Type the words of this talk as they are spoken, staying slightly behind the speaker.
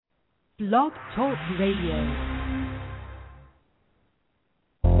Blog Talk Radio.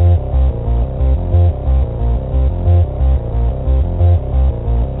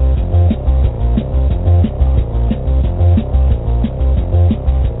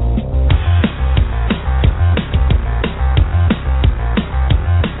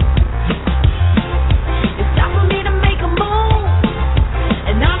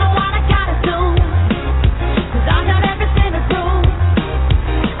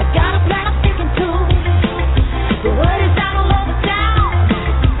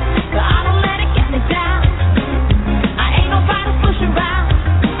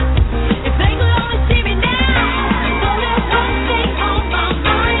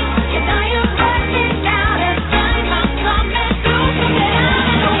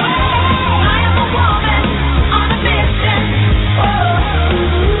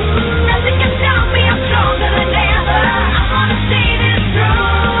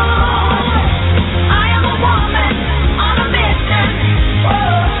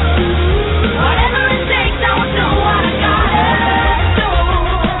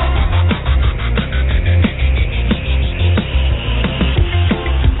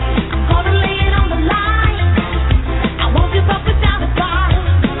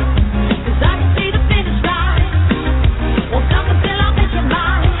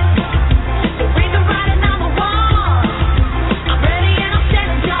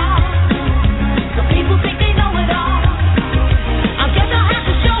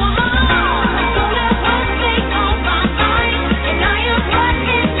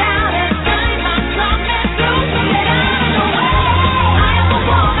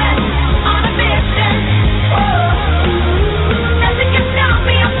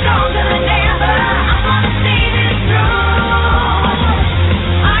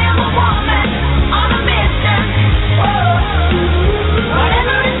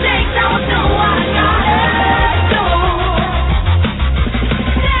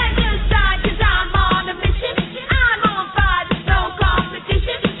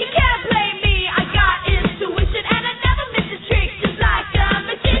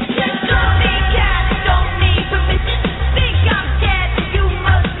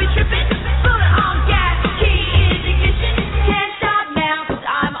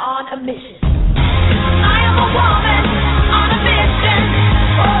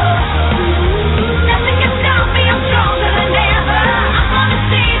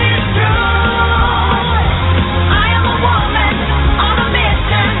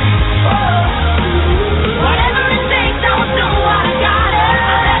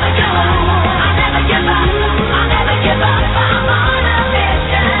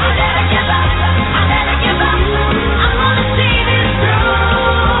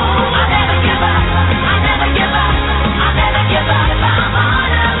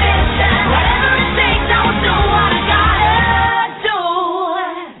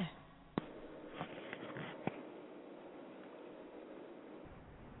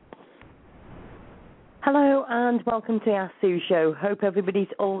 Welcome to our Sue Show. Hope everybody's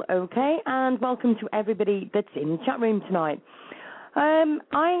all okay, and welcome to everybody that's in the chat room tonight.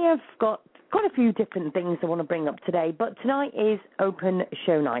 I have got quite a few different things I want to bring up today, but tonight is open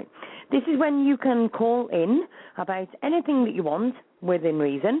show night. This is when you can call in about anything that you want within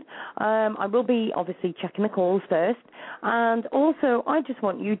reason. I will be obviously checking the calls first, and also I just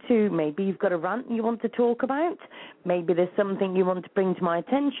want you to, maybe you've got a rant you want to talk about, maybe there's something you want to bring to my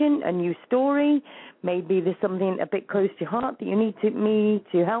attention, a new story, maybe there's something a bit close to your heart that you need me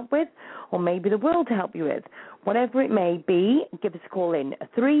to help with, or maybe the world to help you with. Whatever it may be, give us a call in,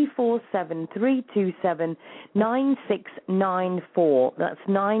 347-327-9694. That's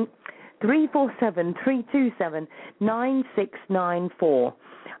 347-327-9694.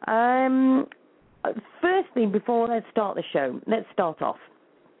 Firstly, before let's start the show, let's start off.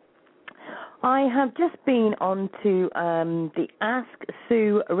 I have just been onto the Ask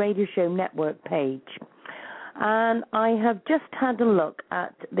Sue Radio Show Network page, and I have just had a look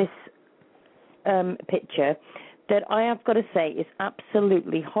at this picture that I have got to say is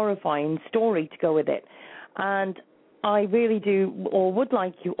absolutely horrifying story to go with it. And I really do, or would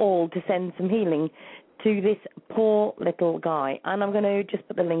like you all to send some healing to this poor little guy. And I'm going to just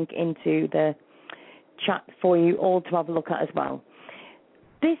put the link into the chat for you all to have a look at as well.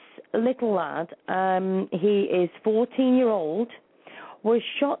 This little lad, he is 14-year-old, was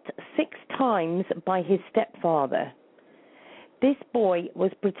shot 6 times by his stepfather. This boy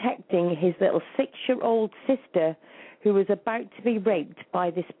was protecting his little 6-year-old sister who was about to be raped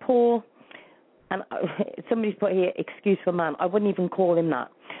by this poor, and somebody's put here, excuse for man, I wouldn't even call him that.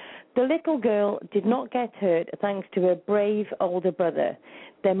 The little girl did not get hurt thanks to her brave older brother.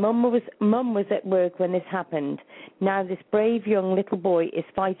 Their mum was at work when this happened. Now this brave young little boy is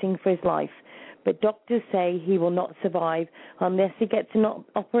fighting for his life, but doctors say he will not survive unless he gets an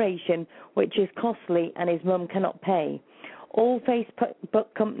operation, which is costly and his mum cannot pay. All Facebook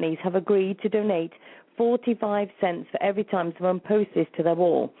companies have agreed to donate 45 cents for every time someone posts this to their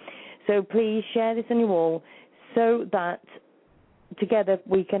wall. So please share this on your wall so that together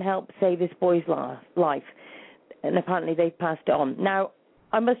we can help save this boy's life. And apparently they've passed it on. Now,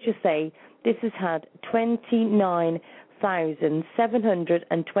 I must just say, this has had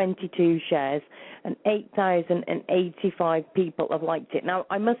 29,722 shares and 8,085 people have liked it. Now,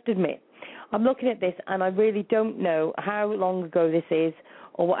 I must admit, I'm looking at this and I really don't know how long ago this is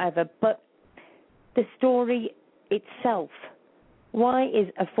or whatever, but the story itself, why is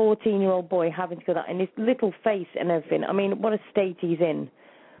a 14-year-old boy having to go that in his little face and everything? I mean, what a state he's in.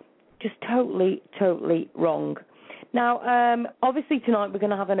 Just totally, totally wrong. Now, obviously tonight we're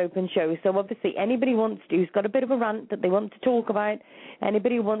going to have an open show, so obviously anybody who's got a bit of a rant that they want to talk about,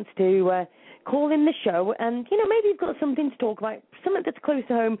 anybody who wants to call in the show, and, you know, maybe you've got something to talk about, something that's close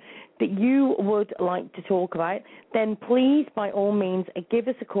to home that you would like to talk about, then please, by all means, give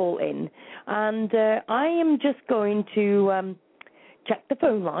us a call in. And I am just going to check the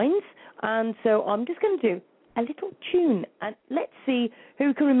phone lines, and so I'm just going to do a little tune, and let's see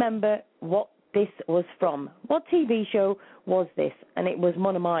who can remember what this was from. What TV show was this? And it was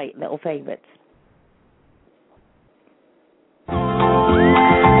one of my little favourites.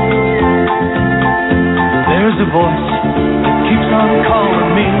 There's a voice that keeps on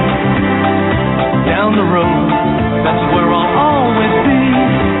calling me down the road, that's where I'll always be.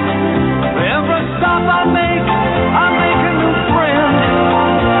 Every stop I make a new friend.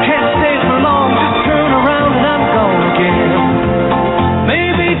 Can't stay for long, just turn around and I'm gone again.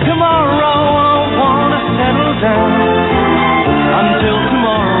 Maybe tomorrow I'll wanna settle down. Until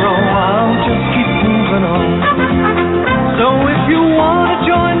tomorrow I'll just keep moving on. So if you wanna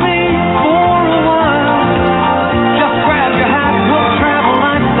join me for a while, just grab your hat, we'll travel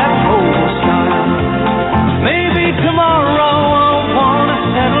like that old style. Maybe tomorrow I'll wanna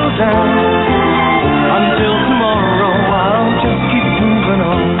settle down. Until tomorrow I'll just keep moving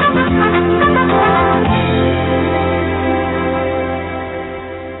on.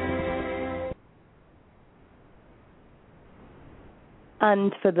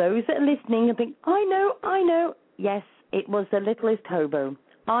 And for those that are listening and think, I know, yes, it was The Littlest Hobo.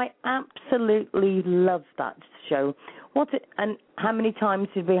 I absolutely love that show. And how many times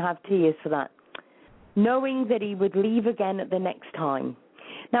did we have tears for that? Knowing that he would leave again at the next time.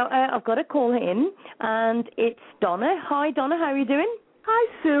 Now, I've got a call in, and it's Donna. Hi, Donna, how are you doing?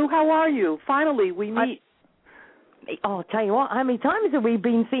 Hi, Sue. How are you? Finally, we meet. I'll tell you what, how many times have we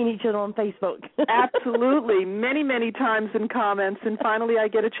been seeing each other on Facebook? Absolutely. Many, many times in comments, and finally I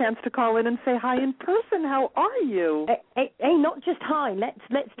get a chance to call in and say hi in person. How are you? Hey, not just hi. Let's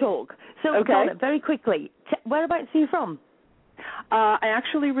talk. So, okay. Donna, very quickly, whereabouts are you from? I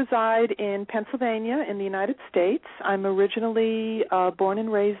actually reside in Pennsylvania in the United States. I'm originally born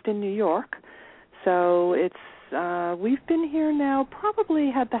and raised in New York, so we've been here now, probably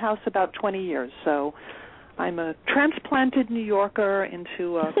had the house about 20 years, so I'm a transplanted New Yorker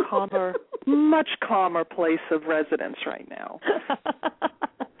into a calmer, much calmer place of residence right now.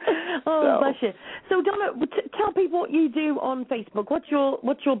 Bless you. So, Donna, tell people what you do on Facebook. What's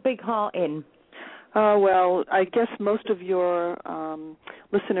your big heart in? Well, I guess most of your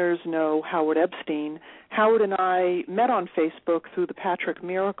listeners know Howard Epstein. Howard and I met on Facebook through the Patrick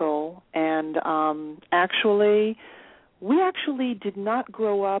Miracle, and we actually did not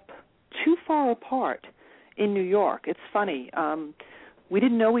grow up too far apart in New York. It's funny. We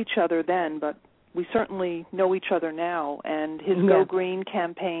didn't know each other then, but we certainly know each other now, and his Go Green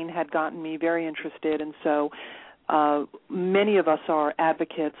campaign had gotten me very interested, and so many of us are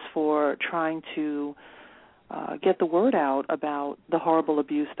advocates for trying to get the word out about the horrible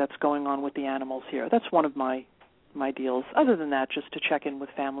abuse that's going on with the animals here. That's one of my deals. Other than that, just to check in with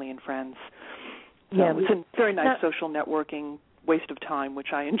family and friends. So yeah, it's a very nice social networking waste of time,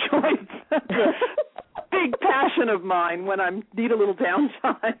 which I enjoy. That's a big passion of mine when I need a little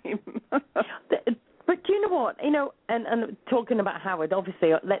downtime. But do you know what? You know, and talking about Howard,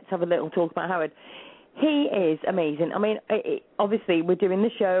 obviously, let's have a little talk about Howard. He is amazing. I mean, obviously, we're doing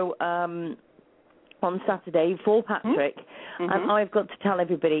the show on Saturday for Patrick, and I've got to tell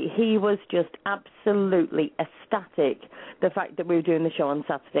everybody, he was just absolutely ecstatic, the fact that we were doing the show on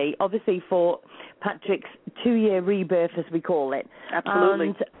Saturday, obviously for Patrick's 2-year rebirth, as we call it.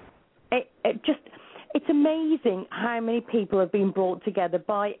 Absolutely. And it just, it's amazing how many people have been brought together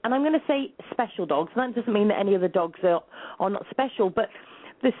by, and I'm going to say special dogs, and that doesn't mean that any other dogs are not special, but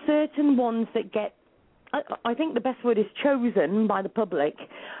there's certain ones that get, I think the best word is chosen by the public,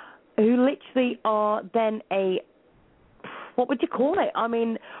 who literally are then what would you call it? I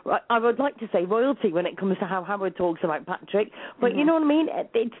mean, I would like to say royalty when it comes to how Howard talks about Patrick, but you know what I mean?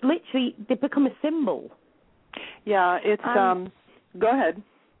 It's literally, they become a symbol. Yeah, it's, go ahead.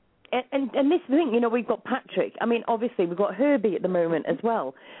 And this thing, we've got Patrick. I mean, obviously, we've got Herbie at the moment as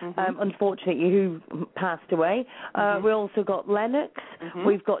well, unfortunately, who passed away. We also got Lennox.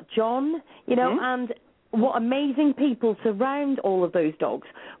 We've got John, and what amazing people surround all of those dogs.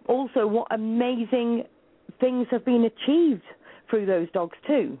 Also, what amazing things have been achieved through those dogs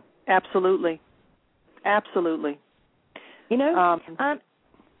too. Absolutely. And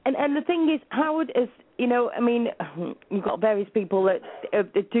the thing is, Howard is, you've got various people that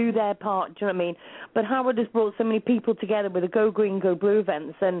do their part, do you know what I mean? But Howard has brought so many people together with the Go Green, Go Blue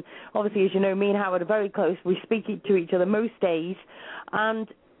events, and obviously, as you know, me and Howard are very close. We speak to each other most days, and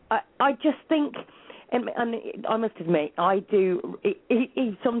I just think, and I must admit, I do.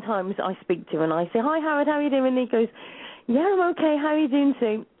 He sometimes I speak to him and I say, "Hi, Howard, how are you doing?" And he goes, "Yeah, I'm okay. How are you doing,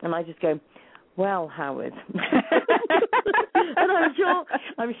 Sue?" And I just go, "Well, Howard." And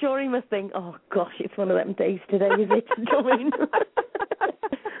I'm sure he must think, "Oh gosh, it's one of them days today, is it?"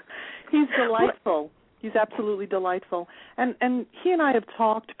 He's delightful. He's absolutely delightful. And he and I have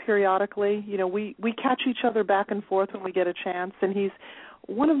talked periodically. We catch each other back and forth when we get a chance, and he's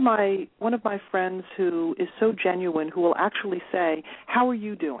one of my friends who is so genuine, who will actually say, "How are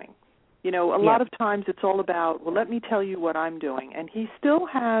you doing?" A lot of times it's all about, "Well, let me tell you what I'm doing." And he still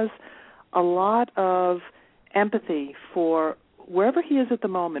has a lot of empathy for wherever he is at the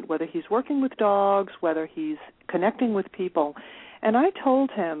moment, whether he's working with dogs, whether he's connecting with people. And I told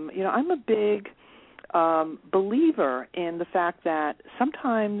him, I'm a big believer in the fact that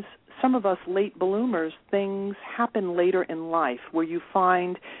sometimes some of us late bloomers, things happen later in life where you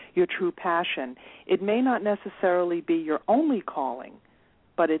find your true passion. It may not necessarily be your only calling,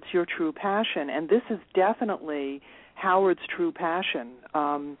 but it's your true passion. And this is definitely Howard's true passion.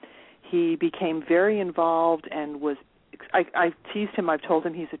 He became very involved and I've teased him, I've told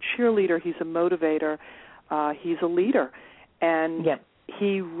him he's a cheerleader, he's a motivator, he's a leader. And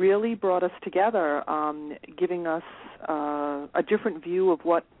he really brought us together, giving us a different view of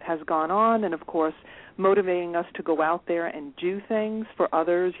what has gone on, and of course motivating us to go out there and do things for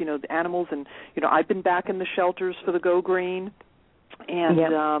others, the animals. And I've been back in the shelters for the Go Green,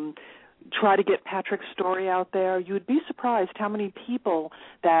 and try to get Patrick's story out there. You would be surprised how many people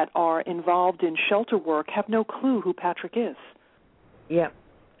that are involved in shelter work have no clue who Patrick is. Yeah.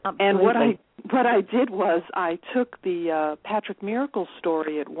 Absolutely. And what I did was I took the Patrick Miracle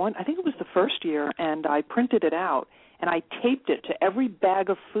story I think it was the first year, and I printed it out, and I taped it to every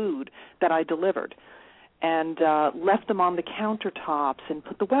bag of food that I delivered, and left them on the countertops and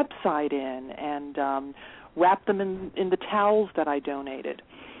put the website in, and wrapped them in the towels that I donated.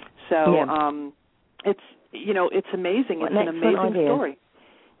 So it's amazing. It's an amazing story.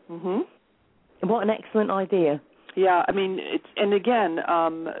 What an excellent idea. Yeah, I mean,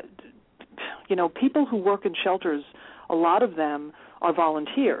 people who work in shelters, a lot of them are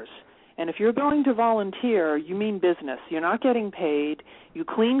volunteers. And if you're going to volunteer, you mean business. You're not getting paid. You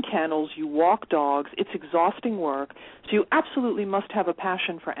clean kennels. You walk dogs. It's exhausting work. So you absolutely must have a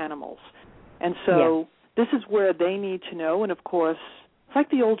passion for animals. And so this is where they need to know. And, of course, it's like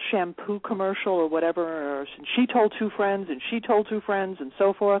the old shampoo commercial or whatever, or she told two friends and she told two friends and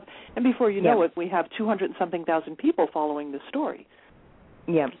so forth. And before you know it, we have 200-something thousand people following this story.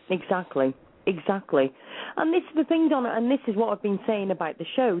 Yeah, exactly. And this is the thing, Donna, and this is what I've been saying about the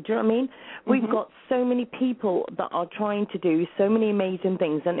show. Do you know what I mean? We've got so many people that are trying to do so many amazing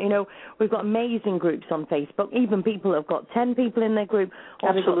things. And, we've got amazing groups on Facebook. Even people have got 10 people in their group,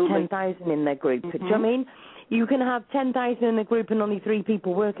 or they've got 10,000 in their group. Do you know what I mean? You can have 10,000 in a group and only 3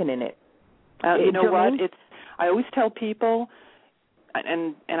 people working in it. You know what? I always tell people,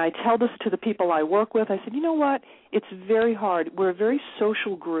 and I tell this to the people I work with, I said, you know what? It's very hard. We're a very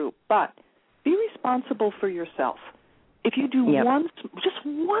social group, but be responsible for yourself. If you do just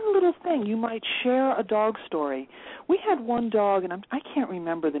one little thing, you might share a dog story. We had one dog, and I can't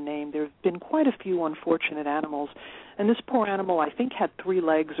remember the name. There have been quite a few unfortunate animals, and this poor animal, I think, had 3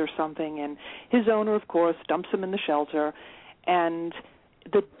 legs or something, and his owner, of course, dumps him in the shelter, and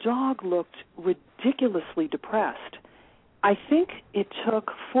the dog looked ridiculously depressed. I think it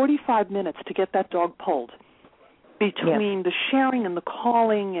took 45 minutes to get that dog pulled between the sharing and the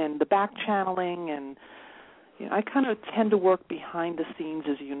calling and the back channeling and, I kind of tend to work behind the scenes,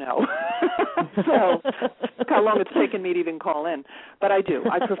 as you know. So look how long it's taken me to even call in. But I do.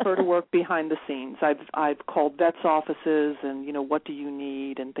 I prefer to work behind the scenes. I've called vets' offices and, what do you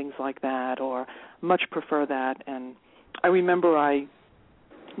need and things like that, or much prefer that. And I remember I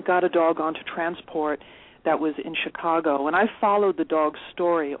got a dog onto transport that was in Chicago, and I followed the dog's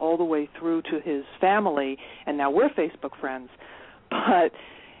story all the way through to his family, and now we're Facebook friends. But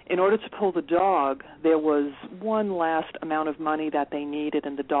in order to pull the dog, there was one last amount of money that they needed,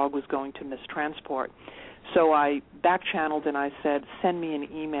 and the dog was going to miss transport. So I back-channeled and I said, send me an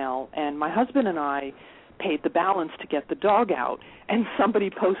email. And my husband and I paid the balance to get the dog out. And somebody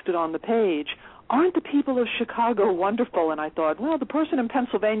posted on the page, aren't the people of Chicago wonderful? And I thought, well, the person in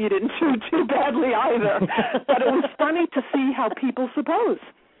Pennsylvania didn't do too badly either. But it was funny to see how people suppose.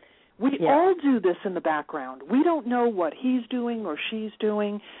 We all do this in the background. We don't know what he's doing or she's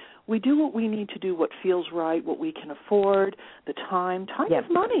doing. We do what we need to do, what feels right, what we can afford, the time. Time is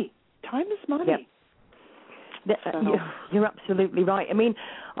money. Time is money. So. You're absolutely right. I mean,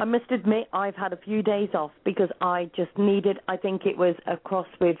 I must admit I've had a few days off because I just needed, I think it was a cross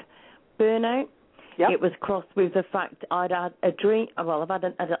with burnout. Yep. It was crossed with the fact I'd had a dream. Well, I've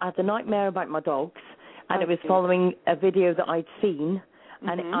had a nightmare about my dogs, and it was following a video that I'd seen.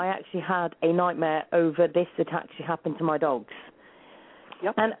 And I actually had a nightmare over this that actually happened to my dogs.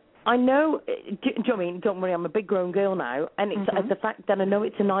 Yep. And I know, don't worry, I'm a big grown girl now, and it's the fact that I know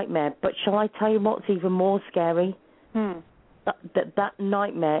it's a nightmare, but shall I tell you what's even more scary? That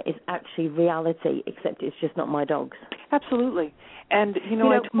nightmare is actually reality, except it's just not my dogs. Absolutely. And,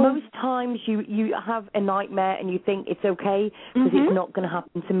 most times you have a nightmare and you think it's okay because it's not going to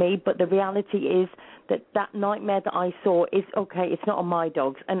happen to me, but the reality is that nightmare that I saw is okay, it's not on my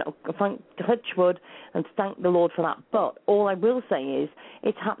dogs, and thank touch wood and thank the Lord for that. But all I will say is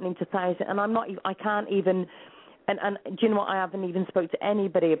it's happening to thousands, and I can't even, and do you know what, I haven't even spoke to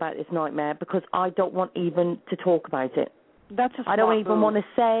anybody about this nightmare because I don't want even to talk about it. I don't even want to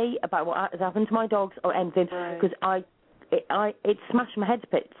say about what has happened to my dogs or anything because it smashed my head to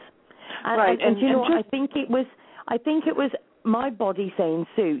bits. And you know what? I think it was my body saying,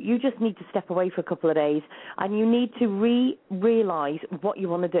 Sue, you just need to step away for a couple of days and you need to realize what you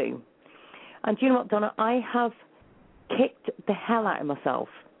want to do. And do you know what, Donna? I have kicked the hell out of myself,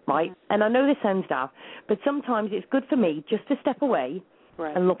 right? And I know this sounds daft, but sometimes it's good for me just to step away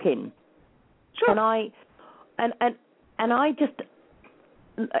and look in. Sure. And I just,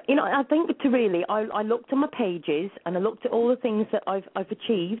 I think I looked at my pages and I looked at all the things that I've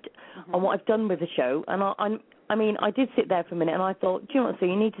achieved and what I've done with the show. And I did sit there for a minute and I thought, do you know what, so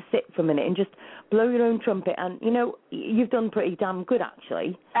you need to sit for a minute and just blow your own trumpet. And, you've done pretty damn good,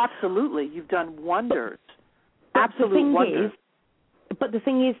 actually. Absolutely. You've done wonders. Absolute wonders. But the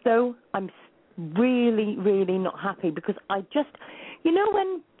thing is, though, I'm really, really not happy because I just,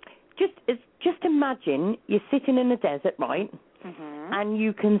 just imagine you're sitting in a desert, right? And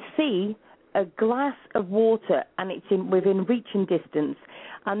you can see a glass of water, and it's within reaching distance.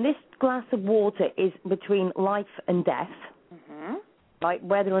 And this glass of water is between life and death, right?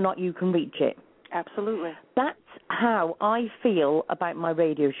 Whether or not you can reach it. Absolutely. That's how I feel about my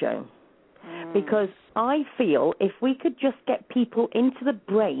radio show. Because I feel if we could just get people into the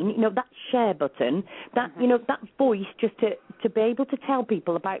brain, that share button, that that voice, just to be able to tell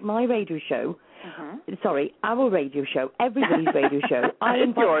people about my radio show. Sorry, our radio show, everybody's radio show. I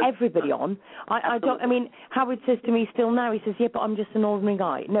invite everybody on. I don't. I mean, Howard says to me still now. He says, "Yeah, but I'm just an ordinary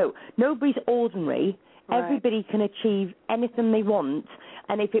guy." No, nobody's ordinary. Right. Everybody can achieve anything they want,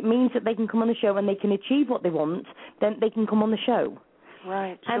 and if it means that they can come on the show and they can achieve what they want, then they can come on the show.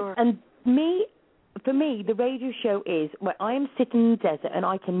 Right. Sure. And for me, the radio show is where I am sitting in the desert and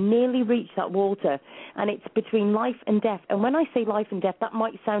I can nearly reach that water, and it's between life and death. And when I say life and death, that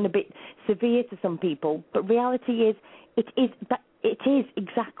might sound a bit severe to some people, but reality is, it is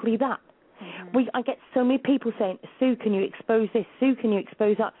exactly that. I get so many people saying, Sue, can you expose this? Sue, can you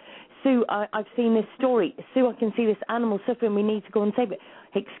expose that? Sue, I've seen this story. Sue, I can see this animal suffering. We need to go and save it.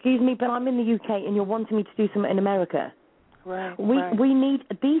 Excuse me, but I'm in the UK and you're wanting me to do something in America. Right. We need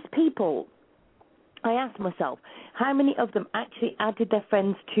these people. I asked myself, how many of them actually added their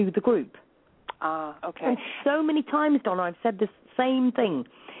friends to the group? Okay. And so many times, Donna, I've said the same thing.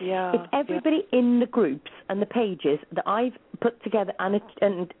 Yeah. If everybody in the groups and the pages that I've put together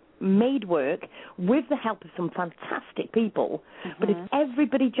and made work with the help of some fantastic people, but if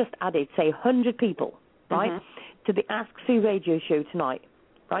everybody just added, say, 100 people, right, to the Ask Sue radio show tonight,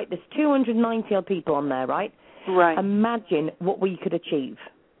 right, there's 290 odd people on there, right? Right. Imagine what we could achieve.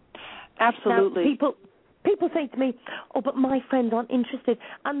 Absolutely. Now, people say to me, oh, but my friends aren't interested,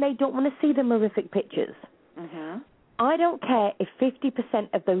 and they don't want to see the horrific pictures. Mm-hmm. I don't care if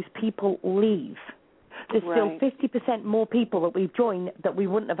 50% of those people leave. There's Right. still 50% more people that we've joined that we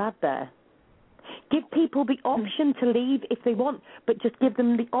wouldn't have had there. Give people the option to leave if they want, but just give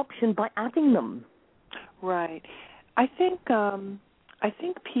them the option by adding them. Right. I think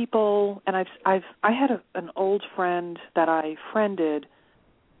people, and I had an old friend that I friended.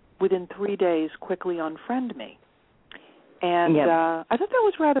 Within 3 days, quickly unfriend me, and I thought that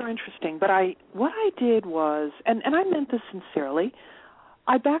was rather interesting. But what I did was, and I meant this sincerely,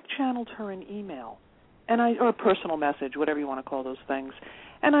 I back-channeled her an email, or a personal message, whatever you want to call those things,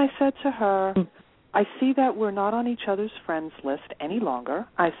 and I said to her, I see that we're not on each other's friends list any longer.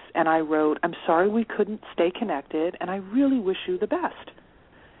 And I wrote, I'm sorry we couldn't stay connected, and I really wish you the best.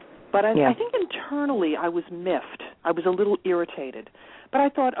 But I think internally I was miffed. I was a little irritated. But I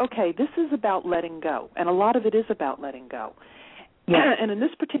thought, okay, this is about letting go, and a lot of it is about letting go. Yeah. And in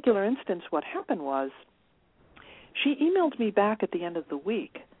this particular instance, what happened was she emailed me back at the end of the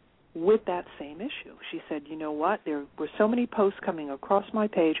week with that same issue. She said, you know what, there were so many posts coming across my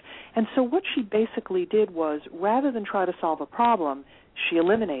page, and so what she basically did was, rather than try to solve a problem, she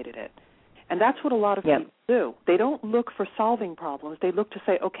eliminated it. And that's what a lot of people do. They don't look for solving problems. They look to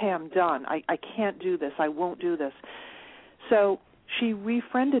say, okay, I'm done. I can't do this. I won't do this. So she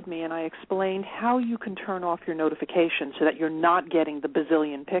refriended me, and I explained how you can turn off your notifications so that you're not getting the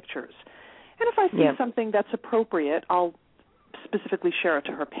bazillion pictures. And if I see something that's appropriate, I'll specifically share it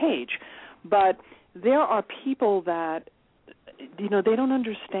to her page. But there are people that, they don't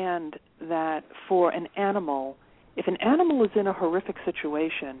understand that for an animal, if an animal is in a horrific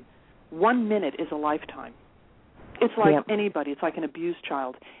situation, 1 minute is a lifetime. It's like anybody. It's like an abused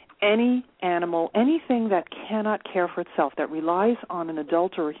child. Any animal, anything that cannot care for itself, that relies on an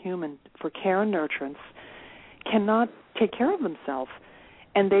adult or a human for care and nurturance, cannot take care of themselves,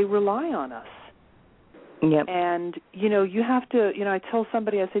 and they rely on us. Yep. And, you have to, I tell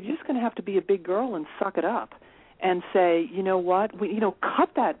somebody, I said, you're just going to have to be a big girl and suck it up and say, you know what, cut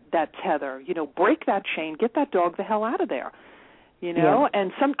that tether, break that chain, get that dog the hell out of there.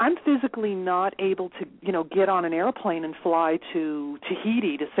 And I'm physically not able to, get on an airplane and fly to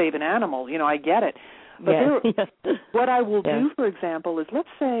Tahiti to save an animal. I get it. But what I will do, for example, is let's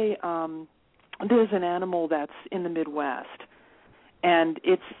say there's an animal that's in the Midwest, and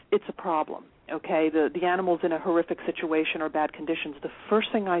it's a problem. Okay, the animal's in a horrific situation or bad conditions. The first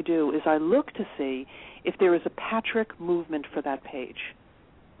thing I do is I look to see if there is a Patrick movement for that page.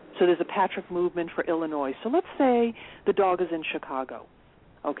 So there's a Patrick movement for Illinois. So let's say the dog is in Chicago,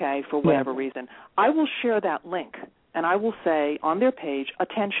 okay, for whatever reason. I will share that link, and I will say on their page,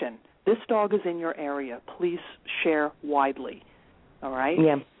 attention, this dog is in your area. Please share widely, all right?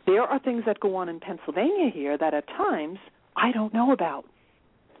 Yeah. There are things that go on in Pennsylvania here that at times I don't know about.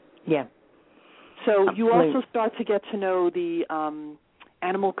 Yeah. So you also start to get to know the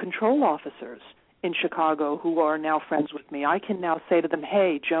animal control officers in Chicago who are now friends with me. I can now say to them,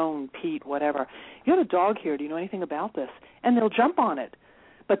 hey, Joan, Pete, whatever, you have a dog here. Do you know anything about this? And they'll jump on it.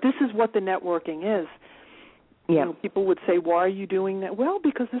 But this is what the networking is. Yeah. People would say, why are you doing that? Well,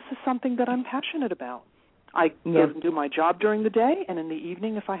 because this is something that I'm passionate about. I go and do my job during the day, and in the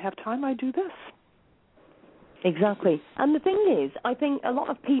evening, if I have time, I do this. Exactly. And the thing is, I think a lot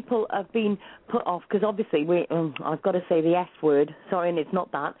of people have been put off, because obviously, I've got to say the F word, sorry, and it's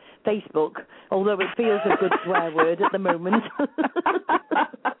not that, Facebook, although it feels a good swear word at the moment.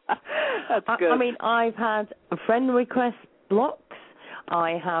 That's good. I mean, I've had friend request blocks.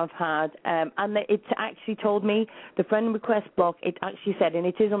 I have had, and it's actually told me, the friend request block, it actually said, and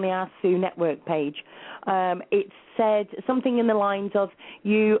it is on the Ask Sue Network page, it said something in the lines of,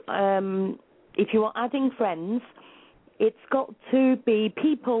 if you are adding friends, it's got to be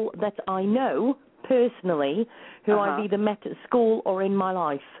people that I know personally who I've either met at school or in my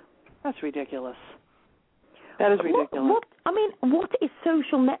life. That's ridiculous. That is ridiculous. What is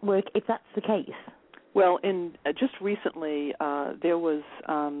social network if that's the case? Well, just recently, there was,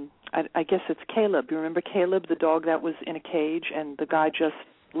 I guess it's Caleb. You remember Caleb, the dog that was in a cage, and the guy just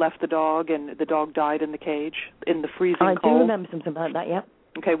left the dog, and the dog died in the cage, in the freezing cold? I do remember something like that, yeah.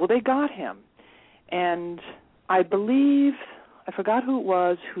 Okay, well, they got him. And I believe, I forgot who it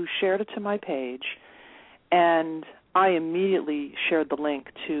was, who shared it to my page, and I immediately shared the link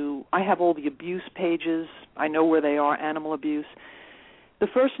to, I have all the abuse pages. I know where they are, animal abuse. The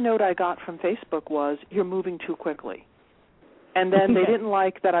first note I got from Facebook was, you're moving too quickly. And then they didn't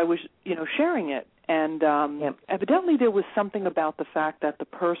like that I was, sharing it. And evidently there was something about the fact that the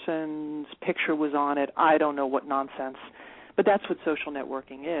person's picture was on it. I don't know what nonsense. But that's what social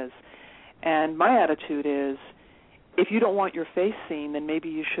networking is. And my attitude is, if you don't want your face seen, then maybe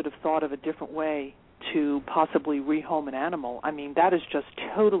you should have thought of a different way to possibly rehome an animal. I mean, that is just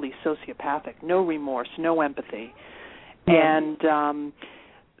totally sociopathic. No remorse, no empathy. Yeah. And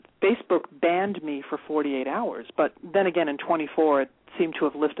Facebook banned me for 48 hours. But then again, in 24, it seemed to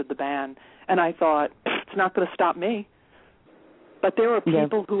have lifted the ban. And I thought, it's not going to stop me. But there are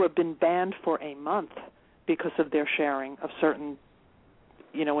people who have been banned for a month because of their sharing of certain,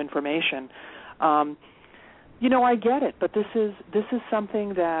 information. I get it, but this is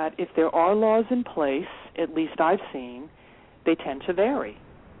something that if there are laws in place, at least I've seen, they tend to vary.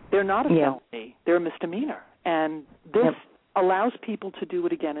 They're not a felony; they're a misdemeanor, and this allows people to do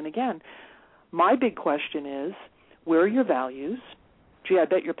it again and again. My big question is, where are your values? Gee, I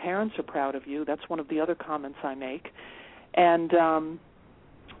bet your parents are proud of you. That's one of the other comments I make. And,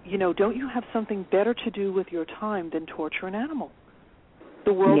 don't you have something better to do with your time than torture an animal?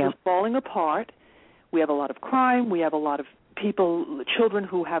 The world is falling apart. We have a lot of crime. We have a lot of children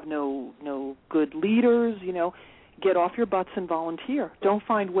who have no good leaders. Get off your butts and volunteer. Don't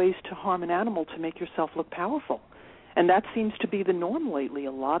find ways to harm an animal to make yourself look powerful. And that seems to be the norm lately.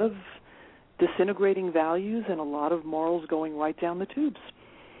 A lot of disintegrating values and a lot of morals going right down the tubes.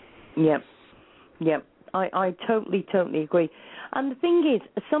 Yep. I totally agree. And the thing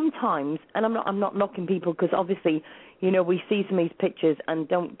is, sometimes, and I'm not knocking people because obviously, we see some of these pictures, and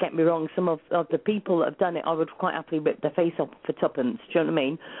don't get me wrong, some of the people that have done it, I would quite happily rip their face off for tuppence. Do you know what I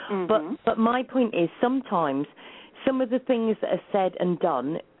mean? Mm-hmm. But my point is, sometimes some of the things that are said and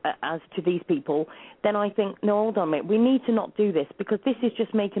done as to these people, then I think, no, hold on a minute, we need to not do this because this is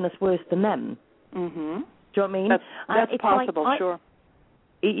just making us worse than them. Mm-hmm. Do you know what I mean? That's possible, sure.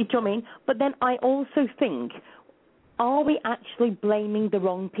 You know what I mean? But then I also think, are we actually blaming the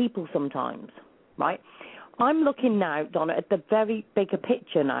wrong people sometimes, right? I'm looking now, Donna, at the very bigger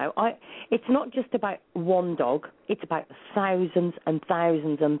picture now. It's not just about one dog. It's about thousands and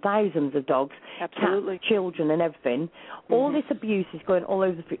thousands and thousands of dogs, absolutely, cats, children and everything. Mm-hmm. All this abuse is going all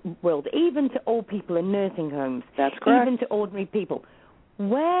over the world, even to old people in nursing homes. That's correct. Even to ordinary people.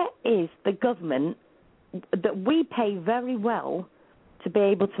 Where is the government that we pay very well to be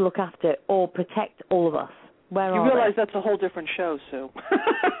able to look after or protect all of us? Where you realize that's a whole different show, Sue.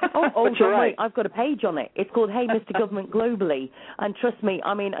 Don't worry, I've got a page on it. It's called Hey Mr. Government Globally, and trust me,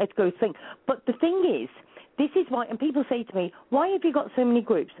 I mean, it goes thing. But the thing is, this is why, and people say to me, why have you got so many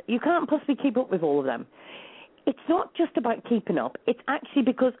groups? You can't possibly keep up with all of them. It's not just about keeping up. It's actually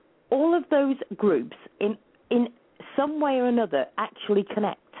because all of those groups, in some way or another, actually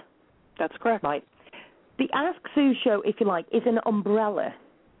connect. That's correct. Right. The Ask Sue show, if you like, is an umbrella.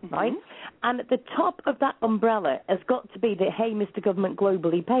 Mm-hmm. Right? And at the top of that umbrella has got to be the Hey Mr. Government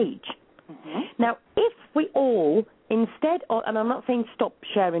Globally page. Mm-hmm. Now, if we all, instead of, and I'm not saying stop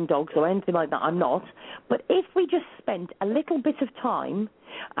sharing dogs or anything like that, I'm not, but if we just spent a little bit of time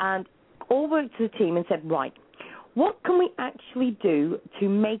and all worked as a team and said, right, what can we actually do to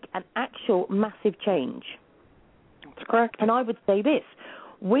make an actual massive change? That's correct. And I would say this,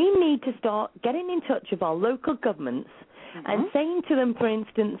 we need to start getting in touch with our local governments and saying to them, for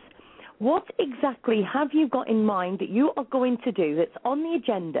instance, what exactly have you got in mind that you are going to do that's on the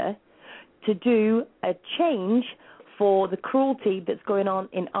agenda to do a change for the cruelty that's going on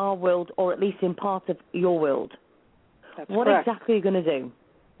in our world, or at least in part of your world? That's what correct. Exactly are you going to do,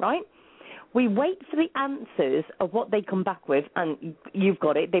 right? We wait for the answers of what they come back with, and you've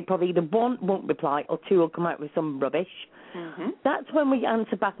got it. They probably either one won't reply or two will come out with some rubbish. Mm-hmm. That's when we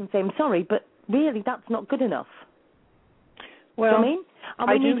answer back and say, I'm sorry, but really that's not good enough. Well, you know what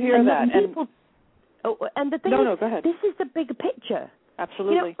I mean? do hear that. And the thing is, go ahead. This is the bigger picture.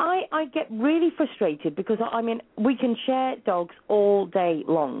 Absolutely. I get really frustrated because, we can share dogs all day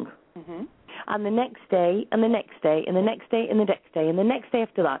long. Mm-hmm. And the next day, and the next day, and the next day, and the next day, and the next day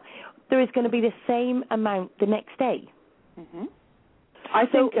after that, there is going to be the same amount the next day. Mm-hmm. I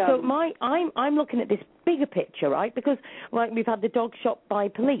think I'm looking at this bigger picture, right? Because we've had the Dog Shot by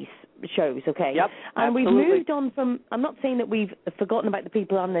Police shows, okay? Yep, and absolutely. We've moved on from. I'm not saying that we've forgotten about the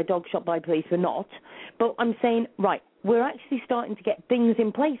people on their Dog Shot by Police. We're not, but I'm saying we're actually starting to get things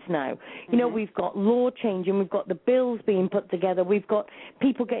in place now. You know, we've got law changing, we've got the bills being put together, we've got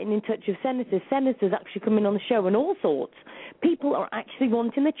people getting in touch with senators actually coming on the show, and all sorts. People are actually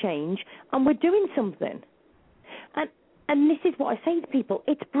wanting the change, and we're doing something. And this is what I say to people.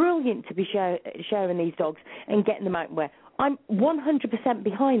 It's brilliant to be sharing these dogs and getting them out and where. I'm 100%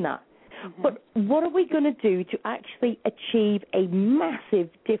 behind that. Mm-hmm. But what are we going to do to actually achieve a massive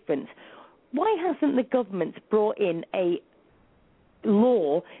difference? Why hasn't the government brought in a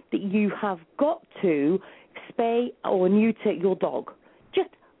law that you have got to spay or neuter your dog?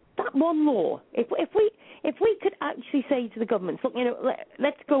 that one law, if we could actually say to the governments, look,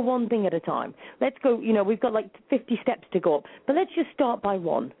 let's go one thing at a time. Let's go, we've got like 50 steps to go up, but let's just start by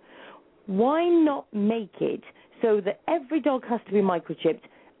one. Why not make it so that every dog has to be microchipped,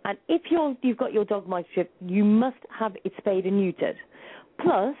 and if you've got your dog microchipped, you must have it spayed and neutered.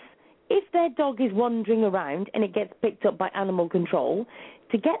 Plus, if their dog is wandering around and it gets picked up by animal control,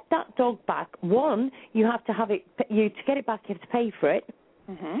 to get that dog back, one, you have to have it. To get it back, you have to pay for it.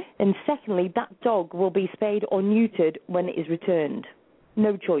 Mm-hmm. And secondly, that dog will be spayed or neutered when it is returned.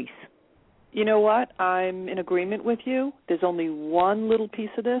 No choice. You know what? I'm in agreement with you. There's only one little piece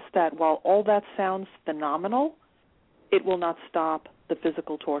of this that, while all that sounds phenomenal, it will not stop the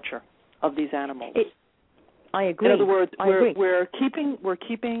physical torture of these animals. I agree. In other words, we're keeping.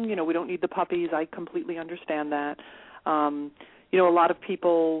 We don't need the puppies. I completely understand that. A lot of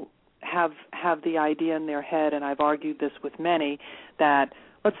people have the idea in their head, and I've argued this with many, that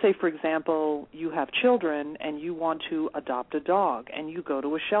let's say, for example, you have children and you want to adopt a dog and you go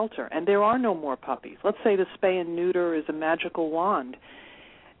to a shelter and there are no more puppies. Let's say the spay and neuter is a magical wand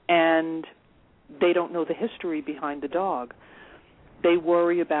and they don't know the history behind the dog. They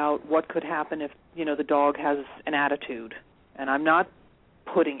worry about what could happen if, the dog has an attitude. And I'm not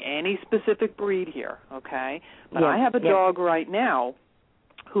putting any specific breed here, okay? But I have a dog right now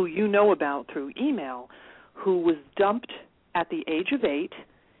who you know about through email who was dumped at the age of 8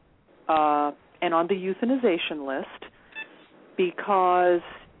 and on the euthanization list because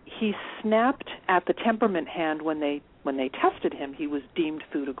he snapped at the temperament hand when they tested him. He was deemed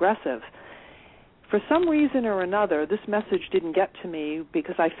food aggressive. For some reason or another, this message didn't get to me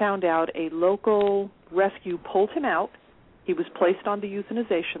because I found out a local rescue pulled him out. He was placed on the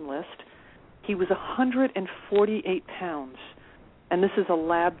euthanization list. He was 148 pounds, and this is a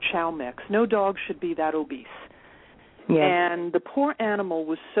lab chow mix. No dog should be that obese. Yeah. And the poor animal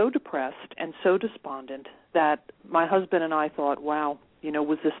was so depressed and so despondent that my husband and I thought, wow,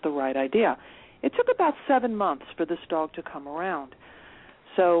 was this the right idea? It took about 7 months for this dog to come around.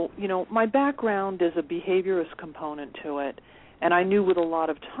 So, my background is a behaviorist component to it, and I knew with a lot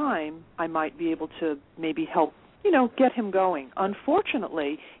of time I might be able to maybe help, get him going.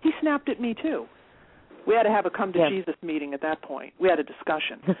 Unfortunately, he snapped at me too. We had to have a come-to-Jesus meeting at that point. We had a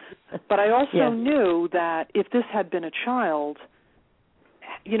discussion. But I also knew that if this had been a child,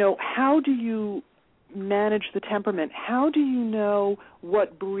 how do you manage the temperament? How do you know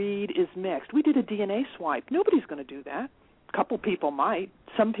what breed is mixed? We did a DNA swipe. Nobody's going to do that. A couple people might.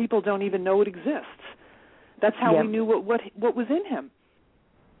 Some people don't even know it exists. That's how we knew what was in him.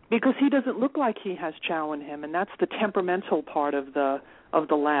 Because he doesn't look like he has chow in him, and that's the temperamental part of the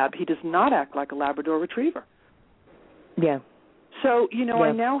lab. He does not act like a Labrador Retriever. Yeah. So,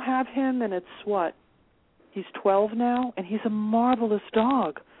 I now have him, and it's he's 12 now, and he's a marvelous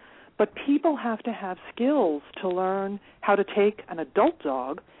dog. But people have to have skills to learn how to take an adult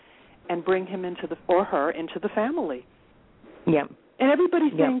dog and bring him or her into the family. Yeah. And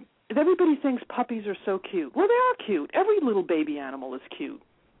everybody thinks puppies are so cute. Well, they are cute. Every little baby animal is cute.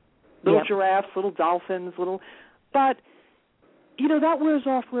 Little giraffes, little dolphins, but that wears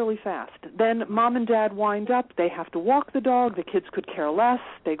off really fast. Then mom and dad wind up. They have to walk the dog. The kids could care less.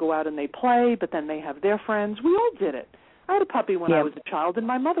 They go out and they play, but then they have their friends. We all did it. I had a puppy when I was a child, and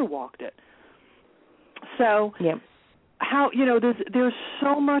my mother walked it. So how there's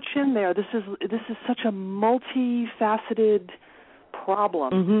so much in there. This is such a multifaceted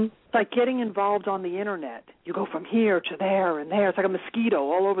problem. Mm-hmm. It's like getting involved on the internet. You go from here to there and there. It's like a mosquito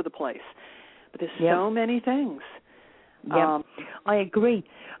all over the place. But there's so many things. Yeah, I agree.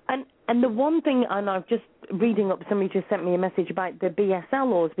 And the one thing, and I've just reading up, somebody just sent me a message about the BSL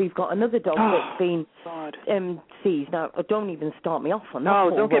laws. We've got another dog that's been seized. Now, don't even start me off on that.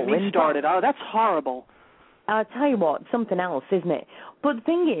 No, don't get me started. Oh, that's horrible. I'll tell you what, something else, isn't it? But the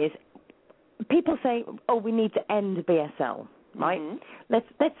thing is, people say, we need to end BSL, right? Mm-hmm.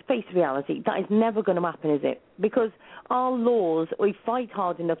 Let's face reality. That is never going to happen, is it? Because our laws, we fight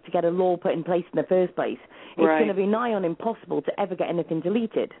hard enough to get a law put in place in the first place. It's going to be nigh on impossible to ever get anything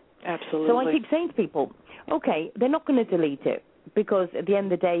deleted. Absolutely. So I keep saying to people, okay, they're not going to delete it because at the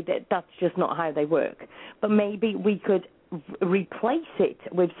end of the day, that's just not how they work. But maybe we could replace it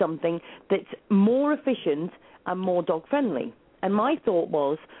with something that's more efficient and more dog-friendly. And my thought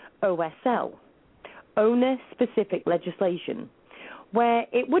was OSL, owner-specific legislation, where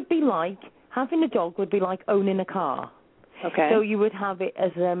it would be like, having a dog would be like owning a car. Okay. So you would have it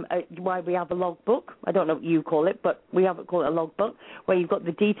as why we have a logbook. I don't know what you call it, but we have it called a logbook, where you've got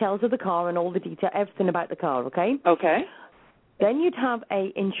the details of the car and all the everything about the car, okay? Okay. Then you'd have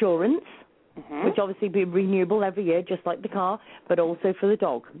a insurance, which obviously be renewable every year, just like the car, but also for the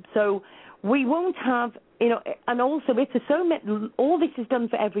dog. So we won't have, and also if there's so many, all this is done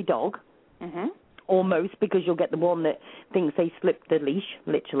for every dog, almost, because you'll get the one that thinks they slipped the leash,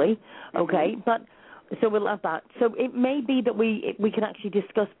 literally, okay? But so we'll have that. So it may be that we can actually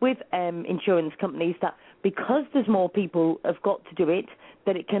discuss with insurance companies that because there's more people have got to do it,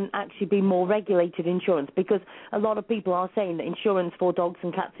 that it can actually be more regulated insurance, because a lot of people are saying that insurance for dogs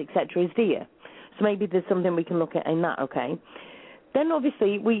and cats, etc., is dear. So maybe there's something we can look at in that, okay? Then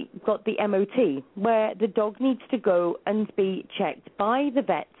obviously we got the MOT, where the dog needs to go and be checked by the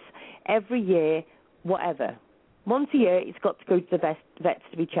vets every year, whatever. Once a year, it's got to go to the vets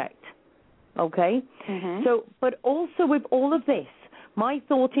to be checked, okay? So, but also with all of this, my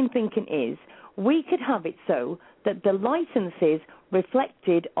thought in thinking is we could have it so that the licenses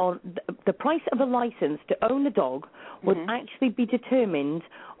reflected on the price of a license to own a dog would actually be determined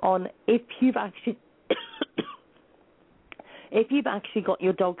on if you've actually got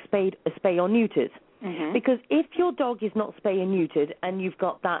your dog spay or neutered. Because if your dog is not spay and neutered and you've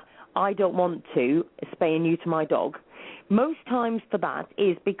got that, I don't want to spay and neuter my dog, most times for that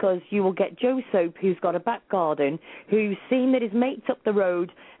is because you will get Joe Soap, who's got a back garden, who's seen that his mates up the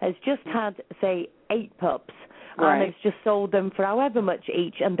road has just had, say, 8 pups, and has just sold them for however much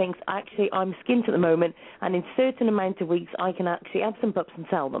each, and thinks, actually, I'm skint at the moment, and in a certain amount of weeks, I can actually have some pups and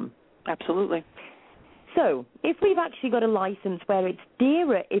sell them. Absolutely. So if we've actually got a license where it's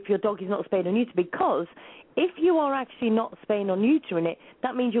dearer if your dog is not spayed or neutered, because if you are actually not spaying or neutering it,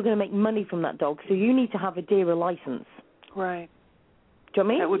 that means you're going to make money from that dog, so you need to have a dearer license. Right. Do you know what I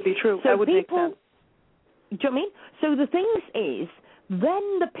mean? That would be true. So that would make sense. Do you know what I mean? So the thing is,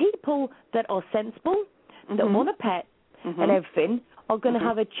 then the people that are sensible, that want a pet and everything, are going to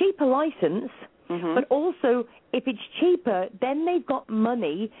have a cheaper license, but also, if it's cheaper, then they've got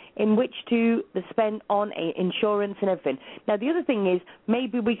money in which to spend on insurance and everything. Now, the other thing is,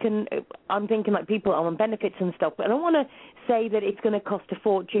 maybe we can, I'm thinking like people are on benefits and stuff, but I don't want to say that it's going to cost a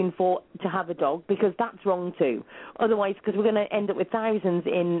fortune to have a dog, because that's wrong too. Otherwise, because we're going to end up with thousands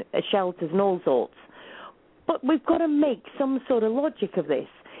in shelters and all sorts. But we've got to make some sort of logic of this.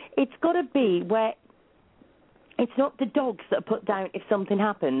 It's got to be where it's not the dogs that are put down if something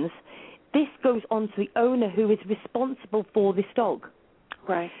happens. This goes on to the owner who is responsible for this dog.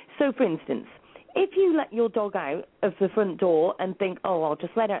 Right. So, for instance, if you let your dog out of the front door and think, oh, I'll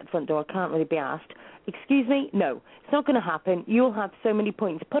just let her out the front door, I can't really be asked. Excuse me? No, it's not going to happen. You'll have so many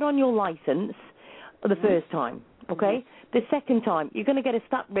points put on your license the first time, okay? The second time, you're going to get a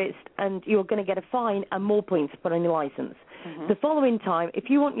slap wrist and you're going to get a fine and more points put on your license. The following time, if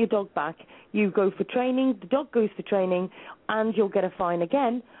you want your dog back, you go for training, the dog goes for training, and you'll get a fine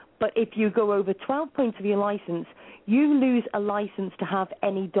again. But if you go over 12 points of your license, you lose a license to have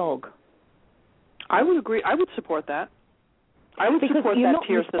any dog. I would agree. I would support that. I would support that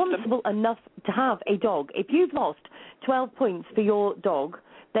tier system. Because you're not responsible enough to have a dog. If you've lost 12 points for your dog,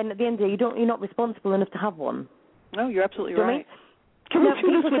 then at the end of the day, you're not responsible enough to have one. No, you're absolutely right. I mean? Can we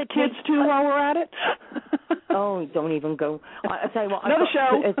do this with kids too while we're at it? Oh, don't even go. I tell you what. Another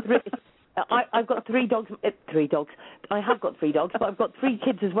show. I've got 3 dogs. 3 dogs. I have got 3 dogs, but I've got 3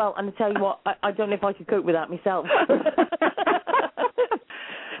 kids as well. And I tell you what, I don't know if I could cope with that myself.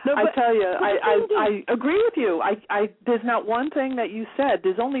 No, I tell you, I agree with you. There's not one thing that you said.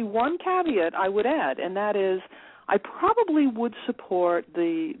 There's only one caveat I would add, and that is I probably would support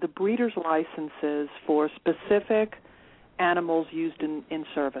the breeder's licenses for specific animals used in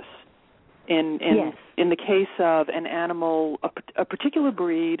service. In the case of an animal, a particular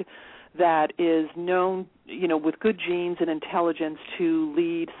breed that is known, with good genes and intelligence to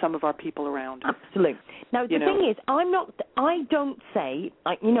lead some of our people around. Absolutely. Now, the thing is, I don't say,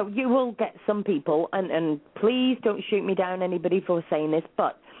 you will get some people, and please don't shoot me down, anybody, for saying this,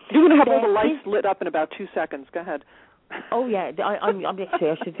 but... You're going to have all the lights lit up in about 2 seconds. Go ahead. Oh, yeah, I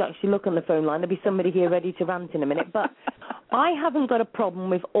should actually look on the phone line. There'll be somebody here ready to rant in a minute, but I haven't got a problem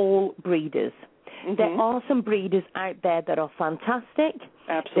with all breeders. There are some breeders out there that are fantastic,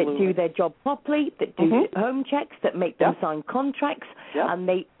 Absolutely. that do their job properly, that do home checks, that make them sign contracts, and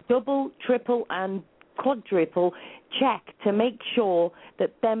they double, triple, and quadruple check to make sure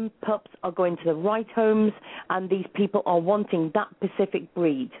that them pups are going to the right homes and these people are wanting that specific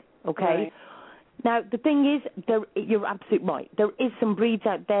breed, okay? Right. Now, the thing is, you're absolutely right. There is some breeds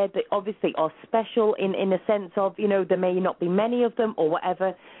out there that obviously are special in a sense of, there may not be many of them or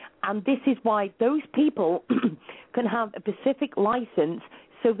whatever, and this is why those people can have a specific license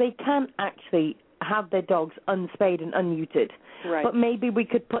so they can actually have their dogs unspayed and unneutered. Right. But maybe we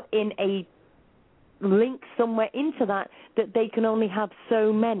could put in a link somewhere into that they can only have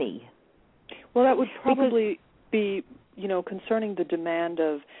so many. Well, that would probably be, concerning the demand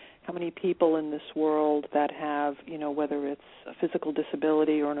of how many people in this world that have, whether it's a physical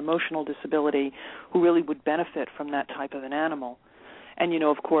disability or an emotional disability, who really would benefit from that type of an animal. And,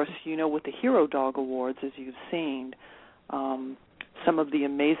 of course, with the Hero Dog Awards, as you've seen, some of the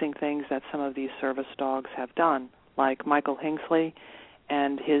amazing things that some of these service dogs have done, like Michael Hinckley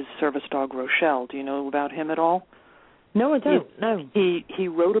and his service dog Rochelle. Do you know about him at all? No, I don't. No. He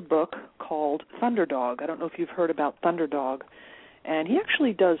wrote a book called Thunderdog. I don't know if you've heard about Thunderdog. And he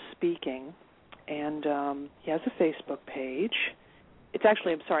actually does speaking, and he has a Facebook page. It's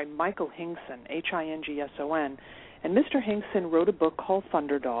actually, Michael Hingson, Hingson. And Mr. Hingson wrote a book called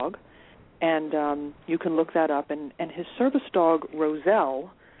Thunderdog, and you can look that up. And his service dog,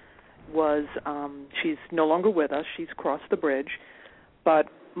 Roselle, was, she's no longer with us. She's crossed the bridge. But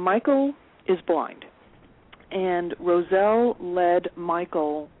Michael is blind. And Roselle led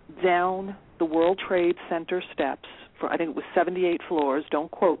Michael down the World Trade Center steps, for I think it was 78 floors, don't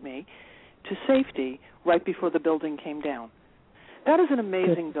quote me, to safety right before the building came down. That is an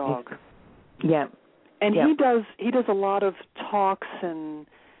amazing dog. Yeah. And he does a lot of talks and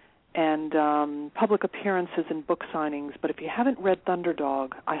public appearances and book signings, but if you haven't read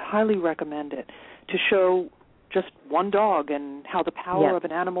Thunderdog, I highly recommend it, to show just one dog and how the power of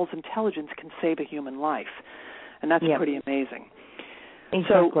an animal's intelligence can save a human life. And that's pretty amazing. Exactly.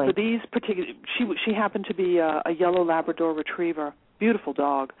 So for these particular, she happened to be a yellow Labrador Retriever, beautiful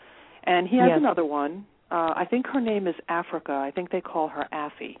dog. And he has another one. I think her name is Africa. I think they call her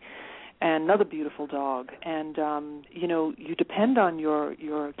Affy. And another beautiful dog. And, you depend on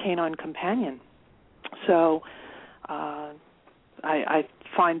your canine companion. So I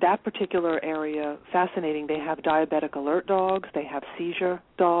find that particular area fascinating. They have diabetic alert dogs. They have seizure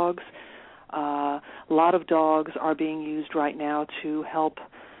dogs. A lot of dogs are being used right now to help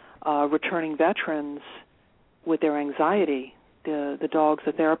returning veterans with their anxiety. The dogs,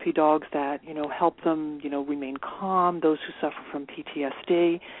 the therapy dogs that, help them, remain calm, those who suffer from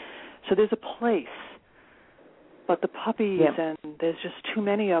PTSD. So there's a place. But the puppies, and there's just too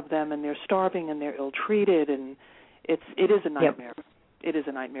many of them, and they're starving and they're ill-treated, and it is a nightmare. Yep. It is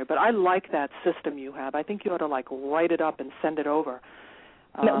a nightmare. But I like that system you have. I think you ought to, write it up and send it over.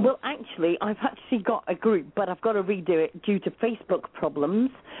 No, well, actually, I've actually got a group, but I've got to redo it due to Facebook problems.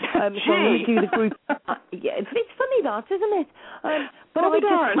 So I'm going to do the group. It's funny that, isn't it? But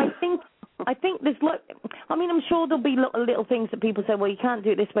I think there's I'm sure there'll be little things that people say, well, you can't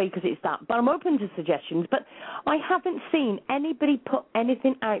do it this way because it's that. But I'm open to suggestions. But I haven't seen anybody put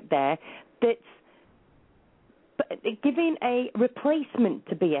anything out there that's giving a replacement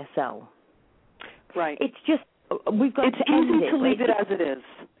to BSL. Right. It's just, we've got to end it. It's easy to leave it as it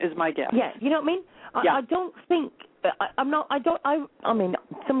is my guess. Yeah, you know what I mean? I don't think,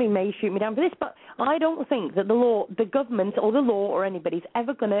 somebody may shoot me down for this, but I don't think that the government or the law or anybody's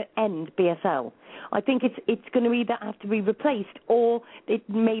ever going to end BSL. I think it's going to either have to be replaced or it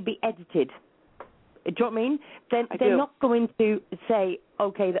may be edited. Do you know what I mean? They're not going to say,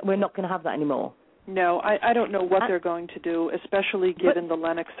 okay, that we're not going to have that anymore. No, I don't know what they're going to do, especially given the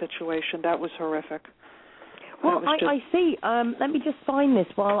Lennox situation. That was horrific. Well, I see. Let me just find this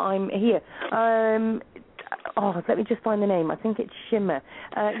while I'm here. Let me just find the name. I think it's Shimmer.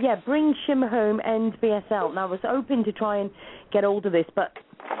 Bring Shimmer Home, End BSL. Now, I was hoping to try and get hold of this, but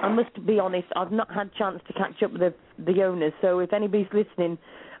I must be honest, I've not had a chance to catch up with the owners. So if anybody's listening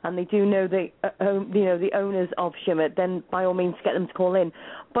and they do know the owners of Shimmer, then by all means get them to call in.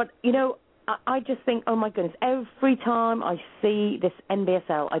 But, I just think, oh, my goodness, every time I see this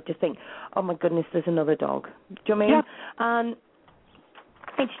NBSL, I just think, oh, my goodness, there's another dog. Do you know what I mean? Yeah. And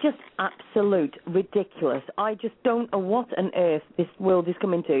it's just absolute ridiculous. I just don't know what on earth this world is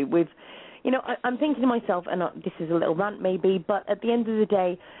coming to with, I'm thinking to myself, and this is a little rant maybe, but at the end of the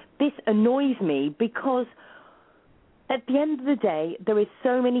day, this annoys me because at the end of the day, there is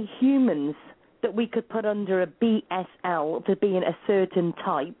so many humans that we could put under a BSL for being a certain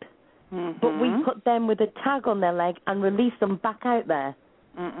type. Mm-hmm. But we put them with a tag on their leg and release them back out there.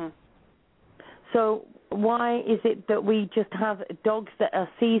 Mm-mm. So why is it that we just have dogs that are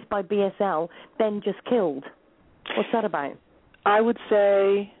seized by BSL, then just killed? What's that about? I would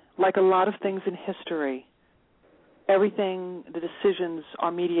say, like a lot of things in history, the decisions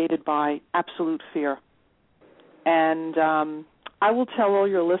are mediated by absolute fear. And I will tell all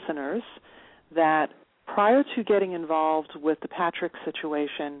your listeners that prior to getting involved with the Patrick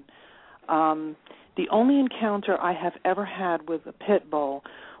situation, the only encounter I have ever had with a pit bull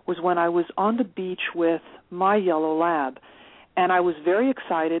was when I was on the beach with my yellow lab, and I was very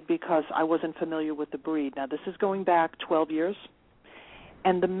excited because I wasn't familiar with the breed. Now, this is going back 12 years,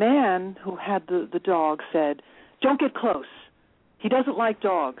 And the man who had the dog said, "Don't get close. He doesn't like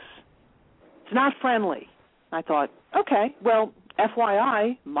dogs. It's not friendly." I thought, okay, well,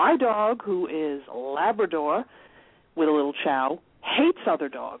 FYI, my dog, who is Labrador with a little chow, hates other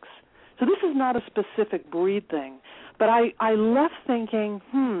dogs. So this is not a specific breed thing. But I left thinking,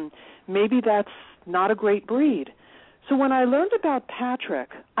 maybe that's not a great breed. So when I learned about Patrick,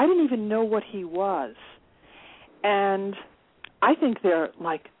 I didn't even know what he was. And I think they're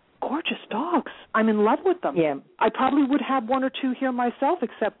like gorgeous dogs. I'm in love with them. Yeah. I probably would have one or two here myself,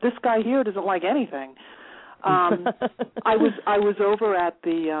 except this guy here doesn't like anything. I was over at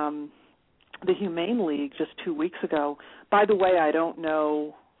the Humane League just 2 weeks ago. By the way, I don't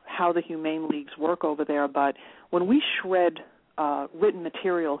know how the Humane Leagues work over there, but when we shred written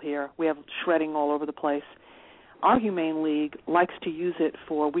material here, we have shredding all over the place. Our Humane League likes to use it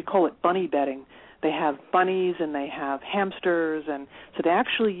for, we call it bunny bedding. They have bunnies and they have hamsters, and so they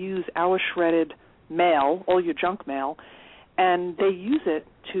actually use our shredded mail, all your junk mail, and they use it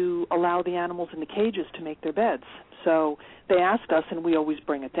to allow the animals in the cages to make their beds. So they ask us, and we always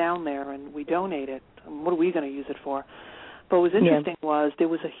bring it down there, and we donate it. And what are we going to use it for? But what was interesting was there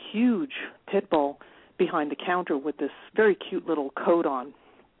was a huge pit bull behind the counter with this very cute little coat on,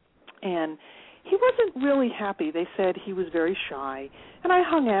 and he wasn't really happy. They said he was very shy, and I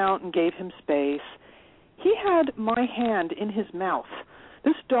hung out and gave him space. He had my hand in his mouth.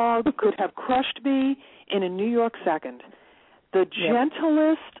 This dog could have crushed me in a New York second. The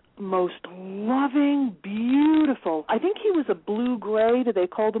gentlest, most loving, beautiful. I think he was a blue-gray. Did they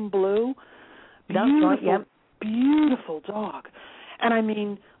call them blue? Beautiful, that's right, beautiful dog. And I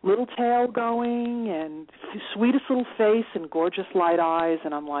mean, little tail going and sweetest little face and gorgeous light eyes.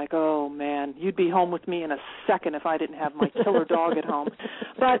 And I'm like, oh, man, you'd be home with me in a second if I didn't have my killer dog at home.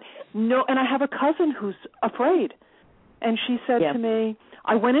 But no, and I have a cousin who's afraid. And she said to me,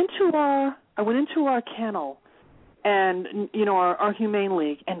 I went into our kennel, and, you know, our Humane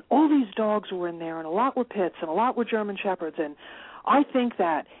League, and all these dogs were in there, and a lot were pits, and a lot were German Shepherds, and I think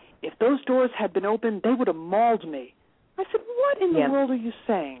that if those doors had been open, they would have mauled me. I said, what in the world are you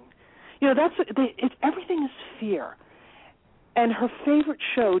saying? You know, everything is fear. And her favorite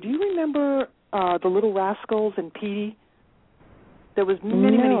show, do you remember The Little Rascals and Petey? There was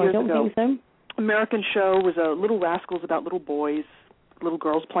many years I don't ago. think so. American show was Little Rascals about little boys, little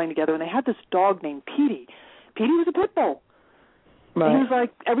girls playing together, and they had this dog named Petey. Petey was a pit bull. Right. And he was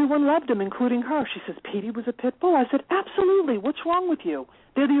like, everyone loved him, including her. She says, Petey was a pit bull? I said, absolutely. What's wrong with you?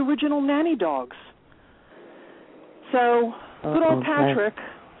 They're the original nanny dogs. So, good old Patrick,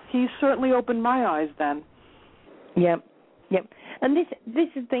 he certainly opened my eyes then. Yep. And this is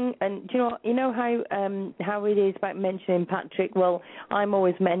the thing, and you know how it is about mentioning Patrick. Well, I'm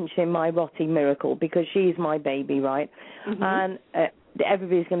always mentioning my Rottie Miracle because she's my baby, right? Mm-hmm. And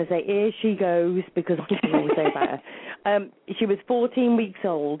everybody's going to say, here she goes, because I always say about her. She was 14 weeks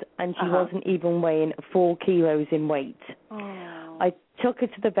old, and she wasn't even weighing 4 kilos in weight. Oh. I took her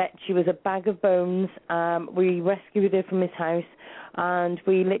to the vet. She was a bag of bones. We rescued her from his house, and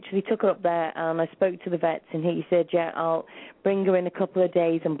we literally took her up there, and I spoke to the vets, and he said, I'll bring her in a couple of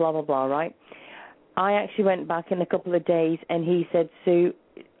days and blah, blah, blah, right? I actually went back in a couple of days, and he said, Sue,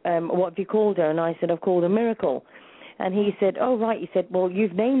 what have you called her? And I said, I've called her Miracle. And he said, oh, right. He said, well,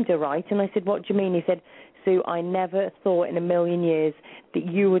 you've named her right. And I said, what do you mean? He said, Sue, I never thought in a million years that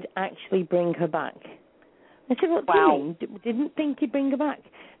you would actually bring her back. I said, what do you mean? Didn't think you'd bring her back?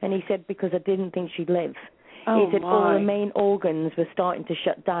 And he said, because I didn't think she'd live. Oh, he said, all the main organs were starting to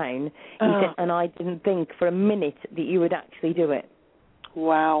shut down. He said, and I didn't think for a minute that you would actually do it.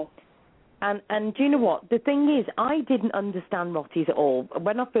 Wow. And do you know what? The thing is, I didn't understand Rotties at all.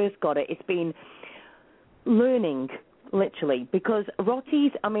 When I first got it, it's been learning, literally, because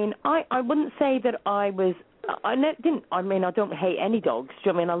Rotties, I mean, I wouldn't say that I don't hate any dogs. Do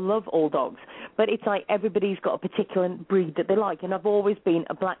you know what I mean? I love all dogs. But it's like everybody's got a particular breed that they like, and I've always been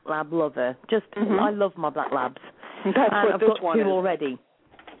a black lab lover. I love my black labs. That's and what I've this got one 2 is. already.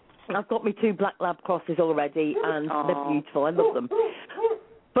 I've got my 2 black lab crosses already, and they're beautiful. I love them.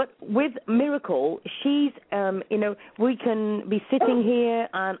 But with Miracle, she's, we can be sitting here,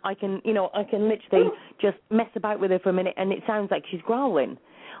 and I can literally just mess about with her for a minute, and it sounds like she's growling.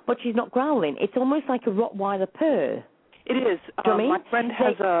 But she's not growling. It's almost like a Rottweiler purr. It is. Do you know what I mean? My friend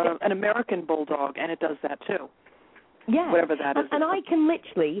has an American bulldog, and it does that too. Yeah. Whatever that is. And I can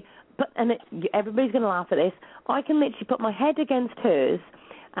literally, everybody's going to laugh at this, I can literally put my head against hers,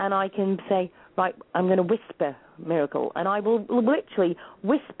 and I can say, right, I'm going to whisper, Miracle, and I will literally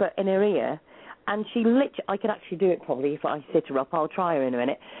whisper in her ear, and I could actually do it probably if I sit her up. I'll try her in a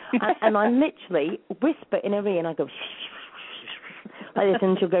minute. and I literally whisper in her ear, and I go, like this,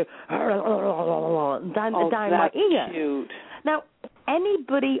 and she'll go down my ear. Cute. Now,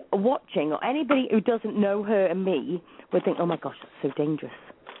 anybody watching or anybody who doesn't know her and me would think, oh my gosh, that's so dangerous.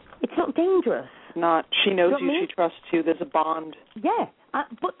 It's not dangerous. Not. She knows you, she trusts you. There's a bond. Yeah.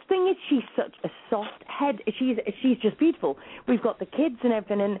 But the thing is, she's such a soft head. She's just beautiful. We've got the kids and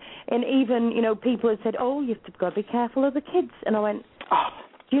everything, and even, you know, people have said, oh, you've got to be careful of the kids. And I went,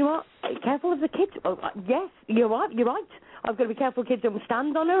 do you know what? Careful of the kids? Oh, yes, you're right. I've got to be careful kids don't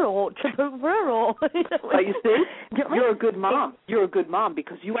stand on her or trip over her or... you see? You're a good mom. You're a good mom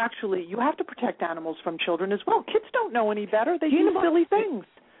because you have to protect animals from children as well. Kids don't know any better. They do silly things.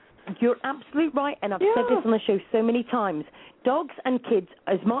 You're absolutely right, and I've said this on the show so many times. Dogs and kids,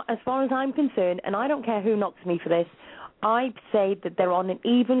 as far as I'm concerned, and I don't care who knocks me for this, I say that they're on an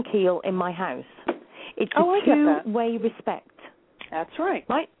even keel in my house. It's a two-way respect. That's right.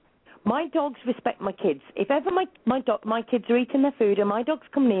 Right? My dogs respect my kids. If ever my kids are eating their food and my dogs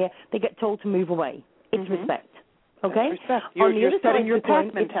come near, they get told to move away. It's respect. Okay? That's respect. You're setting your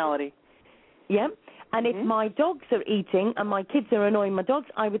pack mentality. Yeah. And if my dogs are eating and my kids are annoying my dogs,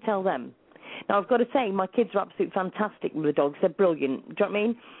 I would tell them. Now, I've got to say, my kids are absolutely fantastic with the dogs. They're brilliant. Do you know what I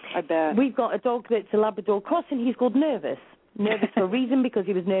mean? I bet. We've got a dog that's a Labrador cross, and he's called Nervous. Nervous for a reason, because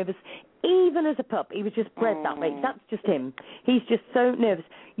he was nervous. Even as a pup, he was just bred that way. That's just him. He's just so nervous.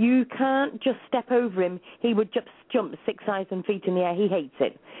 You can't just step over him. He would just jump 6,000 feet in the air. He hates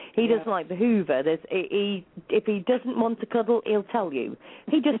it. He doesn't like the Hoover. If he doesn't want to cuddle, he'll tell you.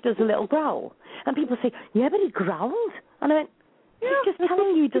 He just does a little growl. And people say, yeah, but he growls. And I went, he's just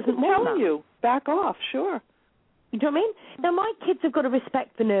telling you he doesn't want that. You. Back off, sure. You know what I mean? Now, my kids have got a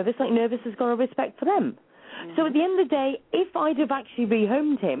respect for Nervous, like Nervous has got a respect for them. So at the end of the day, if I'd have actually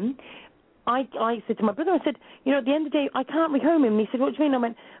rehomed him, I said to my brother, I said, you know, at the end of the day, I can't rehome him. And he said, what do you mean? I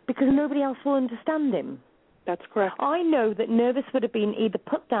went, because nobody else will understand him. That's correct. I know that Nervous would have been either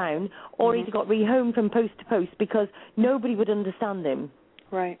put down or he'd got rehomed from post to post because nobody would understand him.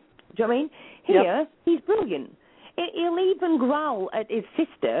 Right. Do you know what I mean? Here, he's brilliant. He'll even growl at his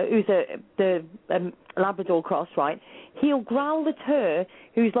sister, who's the Labrador cross, right? He'll growl at her,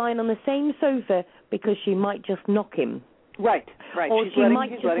 who's lying on the same sofa, because she might just knock him. Right. Or she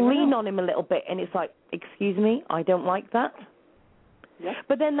might just lean on him a little bit, and it's like, excuse me, I don't like that. Yep.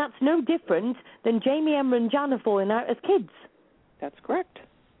 But then that's no different than Jamie, Emma, and Jana falling out as kids. That's correct.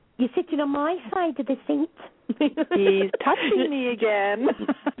 You're sitting on my side of the seat. He's touching me again.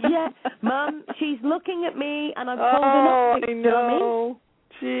 Yeah, Mum, she's looking at me, and I've told her not to. I know.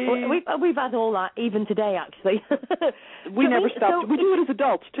 You know what I mean? Jeez. We've had all that, even today, actually. We never stopped. We do it as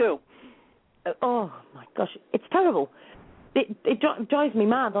adults, too. Oh, my gosh, it's terrible. It drives me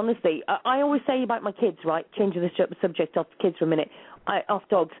mad, honestly. I always say about my kids, right, changing the subject off kids for a minute, off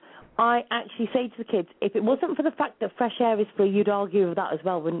dogs, I actually say to the kids, if it wasn't for the fact that fresh air is free, you'd argue with that as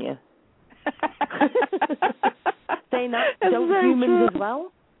well, wouldn't you? Saying that, don't humans as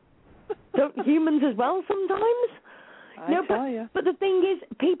well? Don't humans as well sometimes? I tell you. But the thing is,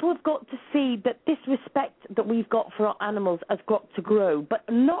 people have got to see that this respect that we've got for our animals has got to grow, but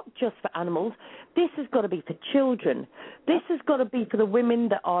not just for animals. This has got to be for children. This has got to be for the women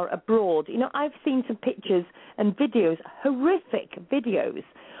that are abroad. You know, I've seen some pictures and videos, horrific videos,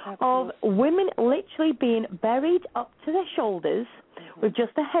 of women literally being buried up to their shoulders with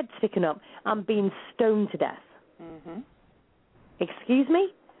just their head sticking up and being stoned to death. Excuse me?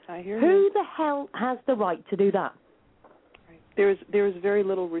 I hear Who the hell has the right to do that? There is very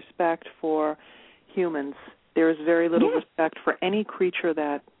little respect for humans. There is very little respect for any creature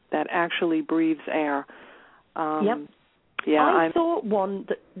that actually breathes air. I saw one,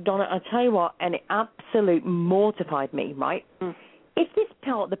 Donna, I'll tell you what, and it absolutely mortified me, right? If this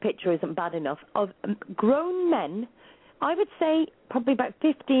part of the picture isn't bad enough, of grown men, I would say probably about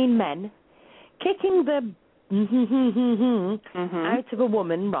 15 men, kicking the out of a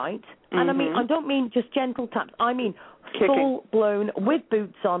woman, right? And I mean, I don't mean just gentle taps. I mean full-blown, with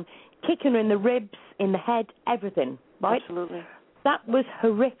boots on, kicking her in the ribs, in the head, everything, right? Absolutely. That was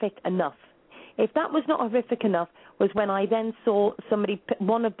horrific enough. If that was not horrific enough, was when I then saw somebody,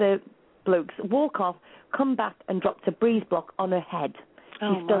 one of the blokes, walk off, come back and dropped a breeze block on her head.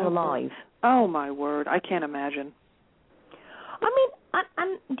 She's still alive. Oh, my word. I can't imagine. I mean,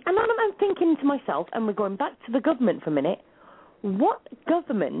 and I'm thinking to myself, and we're going back to the government for a minute, what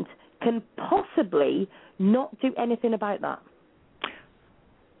government can possibly not do anything about that?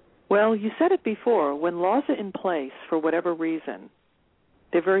 Well, you said it before. When laws are in place for whatever reason,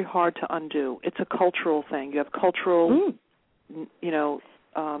 they're very hard to undo. It's a cultural thing. You have cultural, you know,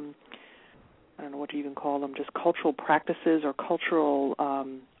 I don't know what to even call them, just cultural practices or cultural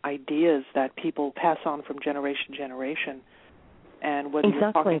ideas that people pass on from generation to generation. And whether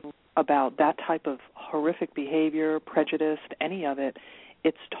you're talking about that type of horrific behavior, prejudice, any of it,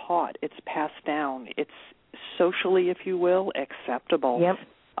 it's taught, it's passed down, it's socially, if you will, acceptable. Yep.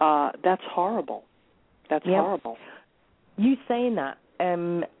 That's horrible. That's horrible. You saying that,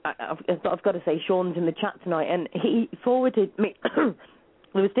 I've got to say, Sean's in the chat tonight, and he forwarded me.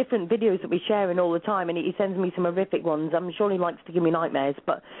 There was different videos that we sharing all the time, and he sends me some horrific ones. I'm sure he likes to give me nightmares,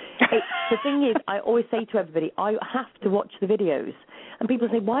 but the thing is, I always say to everybody, I have to watch the videos. And people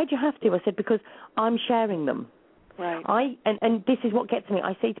say, why do you have to? I said, because I'm sharing them. Right. And this is what gets me.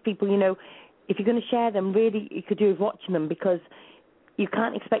 I say to people, you know, if you're going to share them, really you could do with watching them, because you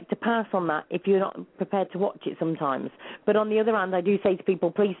can't expect to pass on that if you're not prepared to watch it sometimes. But on the other hand, I do say to people,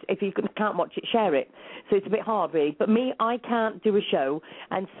 please, if you can't watch it, share it. So it's a bit hard, really. But me, I can't do a show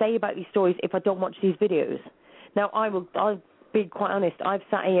and say about these stories if I don't watch these videos. Now, I'll be quite honest, I've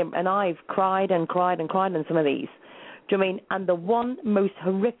sat here and I've cried and cried and cried on some of these. Do you know what I mean? And the one most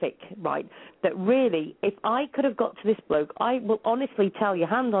horrific, right, that really, if I could have got to this bloke, I will honestly tell you,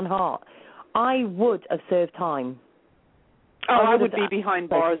 hand on heart, I would have served time. I would be behind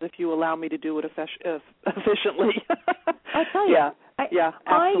bars if you allow me to do it efficiently. I tell you, yeah,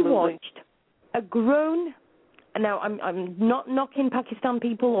 absolutely. I watched a grown. Now I'm not knocking Pakistan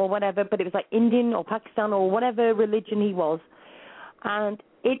people or whatever, but it was like Indian or Pakistan or whatever religion he was, and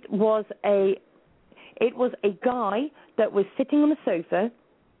it was a guy that was sitting on a sofa.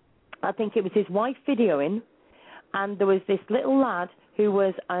 I think it was his wife videoing, and there was this little lad who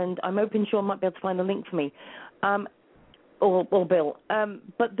was, and I'm hoping Sean might be able to find a link for me. Or Bill.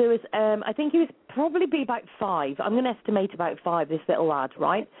 But there was, I think he was probably be about 5. I'm going to estimate about 5, this little lad,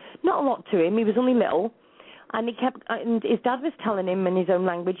 right? Not a lot to him. He was only little. And and his dad was telling him in his own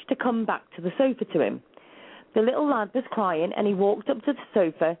language to come back to the sofa to him. The little lad was crying, and he walked up to the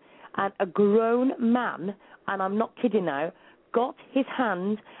sofa, and a grown man, and I'm not kidding now, got his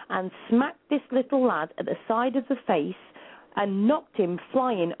hand and smacked this little lad at the side of the face and knocked him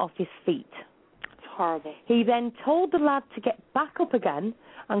flying off his feet. Horrible. He then told the lad to get back up again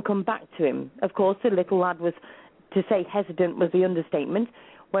and come back to him. Of course, the little lad was, to say hesitant was the understatement,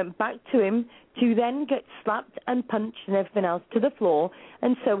 went back to him to then get slapped and punched and everything else to the floor,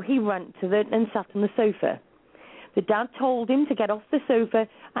 and so he ran and sat on the sofa. The dad told him to get off the sofa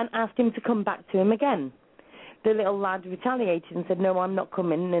and asked him to come back to him again. The little lad retaliated and said, no, I'm not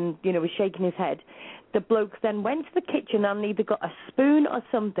coming, and, you know, was shaking his head. The bloke then went to the kitchen and either got a spoon or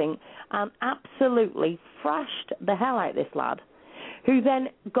something and absolutely thrashed the hell out of this lad, who then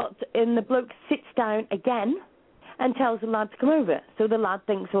and the bloke sits down again and tells the lad to come over. So the lad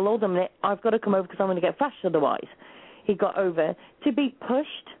thinks, well, hold on a minute, I've got to come over because I'm going to get thrashed otherwise. He got over to be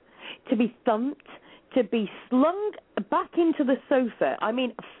pushed, to be thumped, to be slung back into the sofa. I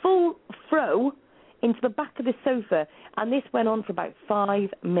mean, full throw into the back of the sofa, and this went on for about 5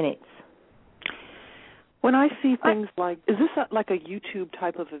 minutes. When I see things like, is this like a YouTube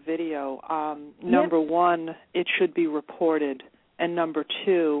type of a video? Number one, it should be reported, and number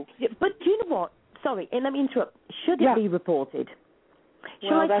two... But do you know what? Sorry, and let me interrupt. Should it be reported?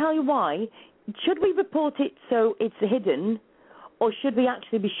 Shall I tell you why? Should we report it so it's hidden, or should we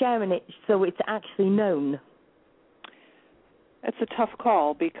actually be sharing it so it's actually known? It's a tough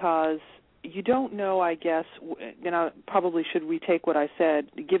call because you don't know, I guess, probably should retake what I said,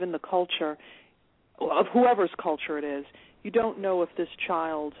 given the culture of whoever's culture it is, you don't know if this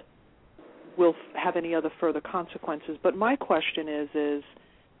child will have any other further consequences. But my question is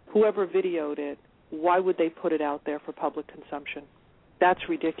whoever videoed it, why would they put it out there for public consumption? That's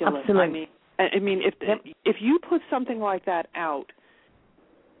ridiculous. Absolutely. I mean, if you put something like that out,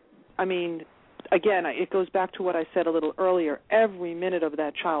 I mean, again, it goes back to what I said a little earlier, every minute of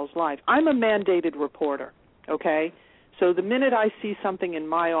that child's life. I'm a mandated reporter, okay? So the minute I see something in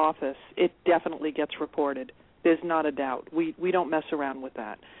my office, it definitely gets reported. There's not a doubt. We don't mess around with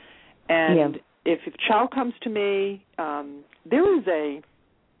that. And if a child comes to me,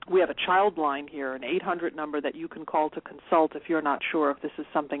 we have a child line here, an 800 number that you can call to consult if you're not sure if this is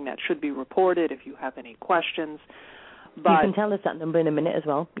something that should be reported, if you have any questions. But you can tell us that number in a minute as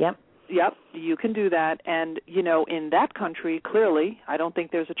well. Yep, you can do that. And, in that country, clearly, I don't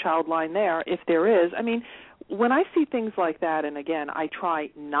think there's a child line there. If there is, I mean, when I see things like that, and again, I try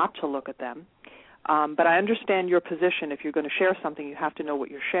not to look at them, but I understand your position. If you're going to share something, you have to know what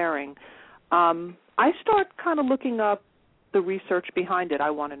you're sharing. I start kind of looking up the research behind it.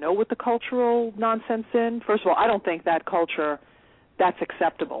 I want to know what the cultural nonsense in. First of all, I don't think that culture, that's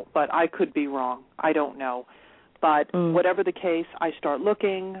acceptable, but I could be wrong. I don't know. But whatever the case, I start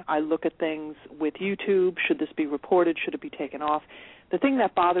looking. I look at things with YouTube. Should this be reported? Should it be taken off? The thing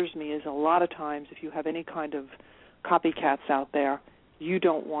that bothers me is a lot of times if you have any kind of copycats out there. You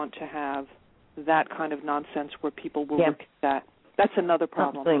don't want to have that kind of nonsense where people will repeat that. That's another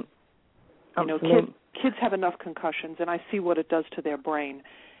problem. Absolutely. You know, kids have enough concussions, and I see what it does to their brain.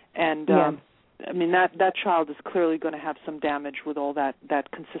 And, I mean, that child is clearly going to have some damage with all that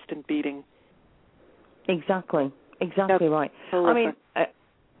consistent beating. Exactly That's right. horrific. I mean,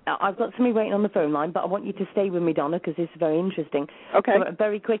 I've got somebody waiting on the phone line, but I want you to stay with me, Donna, because this is very interesting. Okay. So,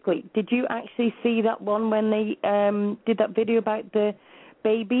 very quickly, did you actually see that one when they did that video about the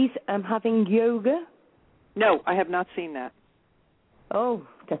babies having yoga? No, I have not seen that. Oh,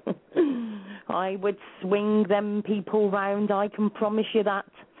 I would swing them people round, I can promise you that.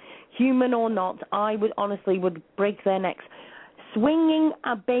 Human or not, I would honestly would break their necks. Swinging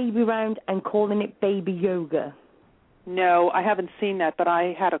a baby round and calling it baby yoga. No, I haven't seen that, but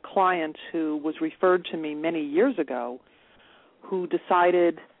I had a client who was referred to me many years ago who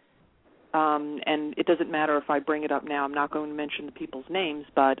decided, and it doesn't matter if I bring it up now, I'm not going to mention the people's names,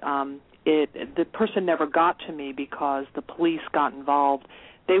 but the person never got to me because the police got involved.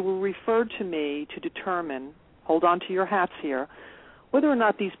 They were referred to me to determine, hold on to your hats here, whether or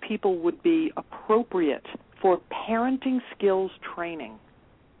not these people would be appropriate for parenting skills training.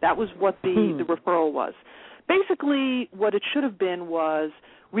 That was what the referral was. Basically, what it should have been was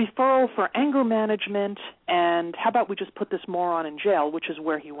referral for anger management, and how about we just put this moron in jail, which is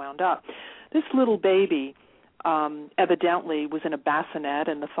where he wound up. This little baby evidently was in a bassinet,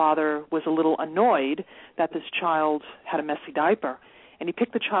 and the father was a little annoyed that this child had a messy diaper, and he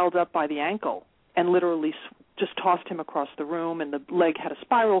picked the child up by the ankle and literally just tossed him across the room, and the leg had a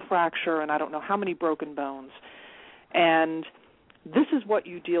spiral fracture and I don't know how many broken bones. And this is what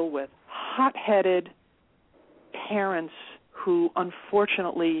you deal with, hot-headed parents who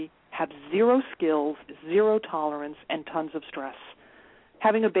unfortunately have zero skills, zero tolerance, and tons of stress.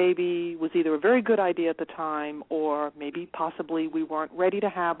 Having a baby was either a very good idea at the time or maybe possibly we weren't ready to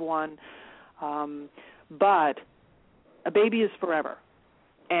have one, but a baby is forever,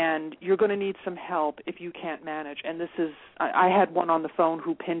 and you're going to need some help if you can't manage. And this is, I had one on the phone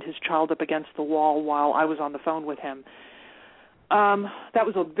who pinned his child up against the wall while I was on the phone with him. That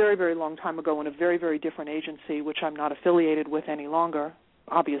was a very, very long time ago in a very, very different agency, which I'm not affiliated with any longer,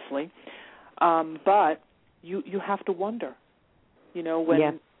 obviously. But you have to wonder, you know,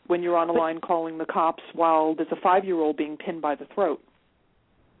 when you're on a line calling the cops while there's a 5-year-old being pinned by the throat.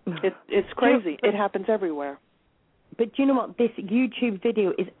 It's crazy. It happens everywhere. But do you know what? This YouTube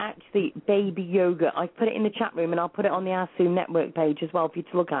video is actually baby yoga. I've put it in the chat room, and I'll put it on the ASU network page as well for you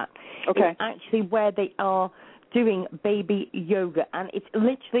to look at. Okay. It's actually where they are doing baby yoga, and it's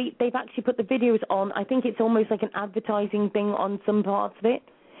literally, they've actually put the videos on. I think it's almost like an advertising thing on some parts of it.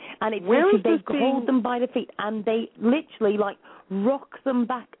 And it's literally, they hold them by the feet, and they literally, like, rock them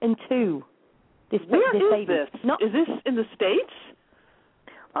back into this baby. Where is this? Is this in the States?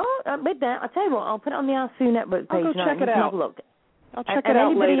 Oh, with that, I'll tell you what, I'll put it on the ASU network page I'll go now. check it out. Have a look. I'll check it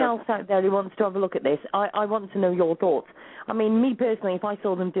out anybody later. else out there who wants to have a look at this, I want to know your thoughts. I mean, me personally, if I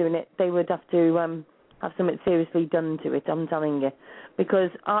saw them doing it, they would have to have something seriously done to it, I'm telling you, because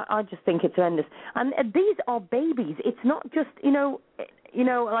I just think it's horrendous. And these are babies. It's not just,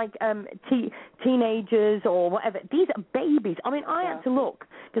 like teenagers or whatever. These are babies. I mean, I had to look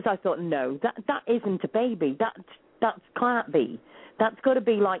because I thought, no, that isn't a baby. That can't be. That's got to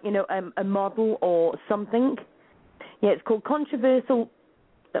be like, a model or something. Yeah, it's called Controversial.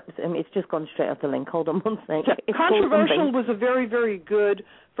 It's just gone straight off the link. Hold on one second. Controversial was a very, very good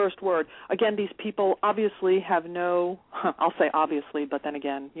first word. Again, these people obviously have no, I'll say obviously, but then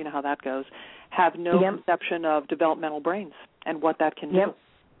again, you know how that goes, have no conception of developmental brains and what that can do.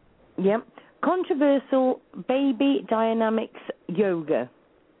 Yep. Controversial baby dynamics yoga.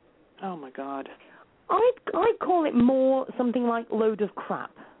 Oh, my God. I'd call it more something like load of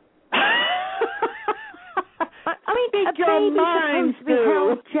crap. I mean, a baby's supposed to be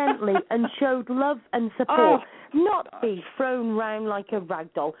held gently and showed love and support, not be thrown around like a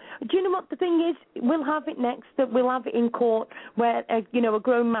rag doll. Do you know what the thing is? We'll have it next, that we'll have it in court where, a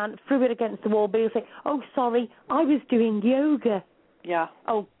grown man threw it against the wall, but he'll say, oh, sorry, I was doing yoga. Yeah.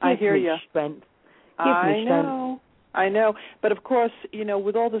 Oh, I hear you. Strength. I know. But, of course,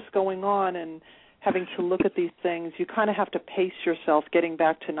 with all this going on and having to look at these things, you kind of have to pace yourself getting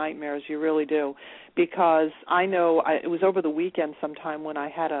back to nightmares. You really do. Because I know it was over the weekend sometime when I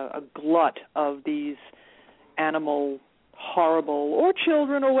had a glut of these animal horrible, or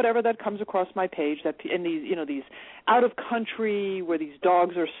children or whatever that comes across my page, that in these, these out of country where these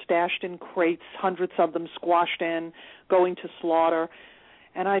dogs are stashed in crates, hundreds of them squashed in, going to slaughter.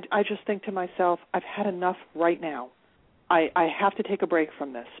 And I just think to myself, I've had enough right now. I have to take a break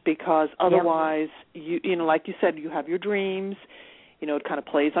from this because otherwise, you know, like you said, you have your dreams. You know, it kind of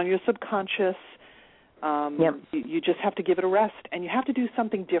plays on your subconscious. You just have to give it a rest, and you have to do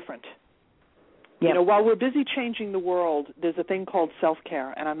something different. Yep. You know, while we're busy changing the world, there's a thing called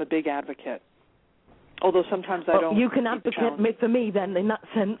self-care, and I'm a big advocate. Although sometimes I don't. You can advocate for me then, in that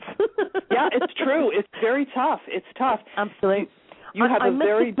sense. Yeah, it's true. It's very tough. It's tough. Absolutely. You have a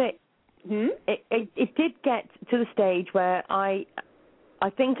very. Admit, it did get to the stage where I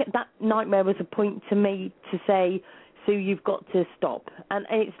think that nightmare was a point to me to say, Sue, you've got to stop. And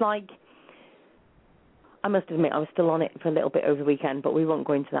it's like, I must admit, I was still on it for a little bit over the weekend, but we won't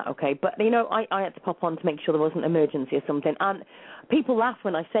go into that, okay? But, you know, I had to pop on to make sure there wasn't an emergency or something. And people laugh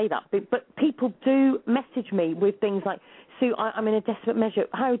when I say that, but people do message me with things like, Sue, I'm in a desperate measure.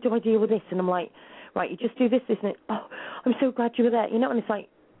 How do I deal with this? And I'm like, right, you just do this, and it. Oh, I'm so glad you were there. You know, and it's like,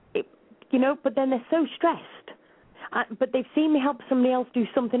 you know, but then they're so stressed. But they've seen me help somebody else do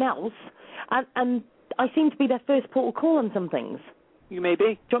something else, and I seem to be their first port of call on some things. You may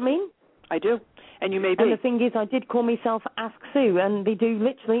be. Do you know what I mean? I do. And you may be. And the thing is, I did call myself Ask Sue, and they do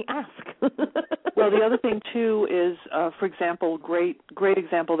literally ask. Well, the other thing, too, is, for example, great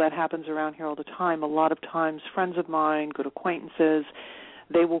example that happens around here all the time. A lot of times, friends of mine, good acquaintances,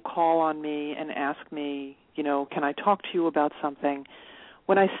 they will call on me and ask me, you know, can I talk to you about something?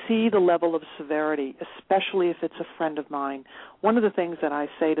 When I see the level of severity, especially if it's a friend of mine, one of the things that I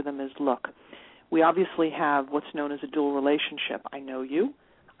say to them is, look, we obviously have what's known as a dual relationship. I know you.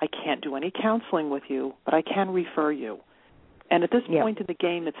 I can't do any counseling with you, but I can refer you. And at this point in the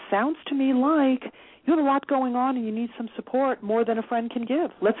game, it sounds to me like you have a lot going on and you need some support more than a friend can give.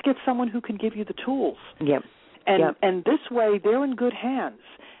 Let's get someone who can give you the tools. And this way, they're in good hands.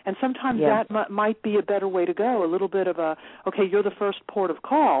 And sometimes that might be a better way to go, a little bit of a, okay, you're the first port of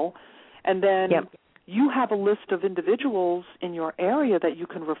call, and then you have a list of individuals in your area that you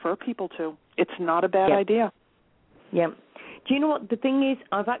can refer people to. It's not a bad idea. Do you know what the thing is?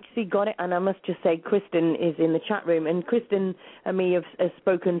 I've actually got it, and I must just say Kristen is in the chat room, and Kristen and me have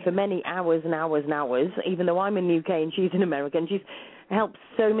spoken for many hours and hours and hours, even though I'm in the UK and she's in America, and she's helped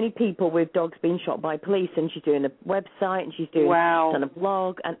so many people with dogs being shot by police, and she's doing a website, and she's doing done a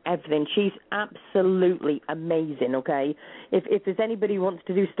blog and everything. She's absolutely amazing, okay? If there's anybody who wants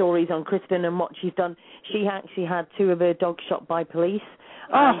to do stories on Kristen and what she's done, she actually had 2 of her dogs shot by police.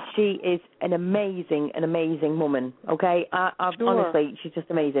 And she is an amazing woman, okay? Honestly, she's just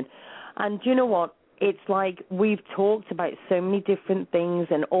amazing. And do you know what? It's like we've talked about so many different things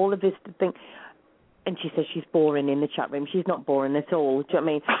and all of this thing. And she says she's boring in the chat room. She's not boring at all. Do you know what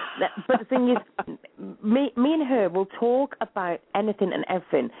I mean? But the thing is, me and her will talk about anything and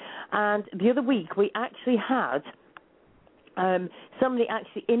everything. And the other week, we actually had somebody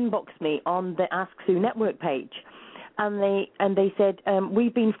actually inboxed me on the Ask Sue Network page. And they said,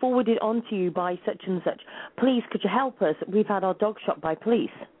 we've been forwarded on to you by such and such. Please, could you help us? We've had our dog shot by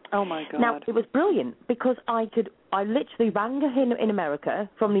police. Oh, my God. Now, it was brilliant because I literally rang her in America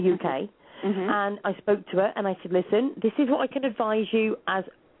from the UK, and I spoke to her, and I said, listen, this is what I can advise you as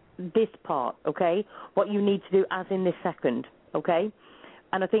this part, okay, what you need to do as in this second, okay?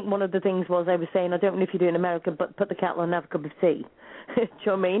 And I think one of the things was I was saying, I don't know if you do in America, but put the kettle on and have a cup of tea. Do you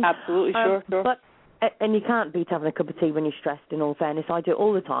know what I mean? Absolutely, sure. And you can't beat having a cup of tea when you're stressed, in all fairness. I do it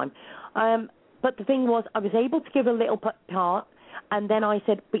all the time. But the thing was, I was able to give a little part, and then I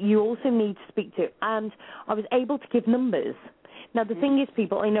said, but you also need to speak to. And I was able to give numbers. Now, the thing is,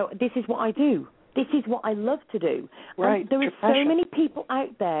 people, this is what I do. This is what I love to do. Right. And there are so many people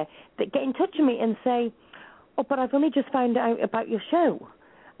out there that get in touch with me and say, oh, but I've only just found out about your show.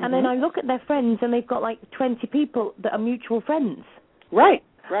 And then I look at their friends, and they've got like 20 people that are mutual friends. Right.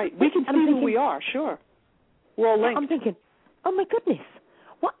 We can see who we are, sure. We're all linked. I'm thinking, oh, my goodness,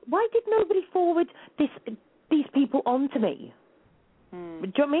 why did nobody forward these people on to me? Do you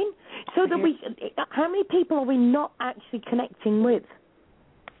know what I mean? So that how many people are we not actually connecting with?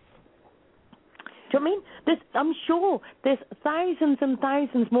 Do you know what I mean? I'm sure there's thousands and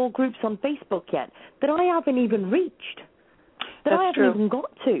thousands more groups on Facebook yet that I haven't even reached, that I haven't even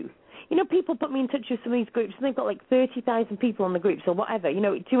got to. You know, people put me in touch with some of these groups, and they've got like 30,000 people on the groups or whatever,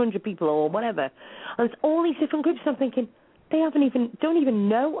 200 people or whatever. And it's all these different groups. I'm thinking, they don't even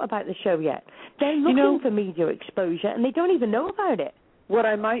know about the show yet. They're looking for media exposure, and they don't even know about it. What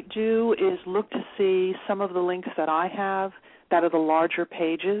I might do is look to see some of the links that I have that are the larger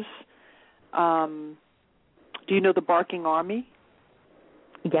pages. Do you know the Barking Army?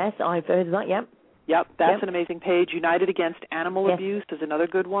 Yes, I've heard of that, Yep, that's an amazing page. United Against Animal Abuse is another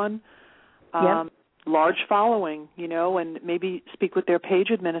good one. Large following, and maybe speak with their page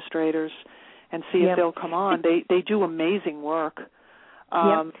administrators and see if they'll come on. They do amazing work.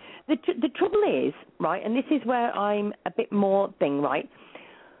 The trouble is, right, and this is where I'm a bit more right.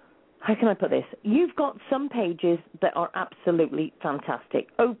 How can I put this? You've got some pages that are absolutely fantastic,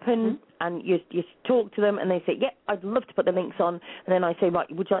 open, and you talk to them, and they say, I'd love to put the links on. And then I say, right,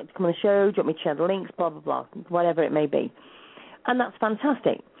 would you like to come on the show? Do you want me to share the links? Blah, blah, blah, whatever it may be. And that's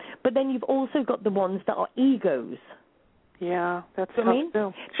fantastic. But then you've also got the ones that are egos. Yeah, that's what I mean.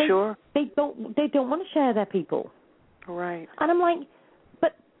 Sure. They don't want to share their people. Right. And I'm like,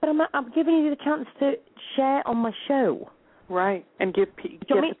 but I'm giving you the chance to share on my show. Right, and get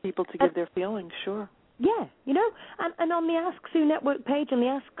the people to give their feelings, sure. Yeah, and on the Ask Sue Network page, on the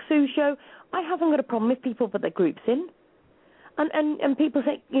Ask Sue show, I haven't got a problem if people put their groups in. And people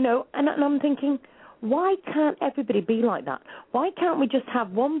say, and I'm thinking, why can't everybody be like that? Why can't we just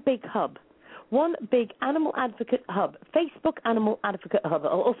have one big hub, one big animal advocate hub, Facebook animal advocate hub,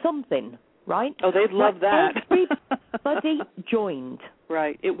 or something, right? Oh, they'd love that. Everybody joined.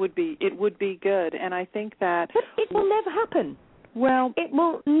 Right. It would be good, and I think that. But it will never happen. Well, it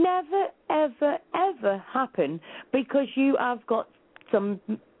will never, ever, ever happen because you have got some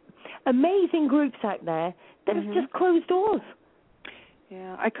amazing groups out there that have just closed doors.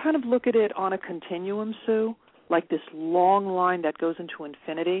 Yeah, I kind of look at it on a continuum, Sue, like this long line that goes into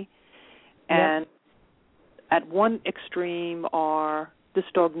infinity, and at one extreme are this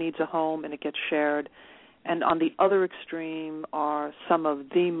dog needs a home and it gets shared. And on the other extreme are some of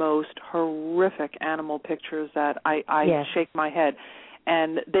the most horrific animal pictures that I shake my head.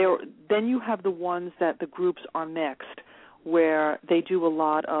 And then you have the ones that the groups are mixed, where they do a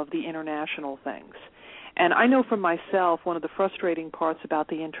lot of the international things. And I know for myself, one of the frustrating parts about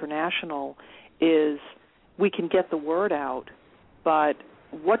the international is we can get the word out, but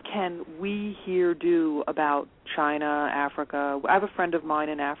what can we here do about China, Africa? I have a friend of mine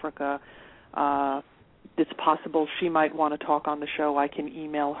in Africa. It's possible she might want to talk on the show. I can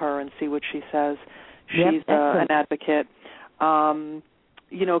email her and see what she says. She's an advocate.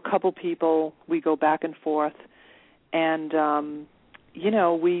 A couple people, we go back and forth. And,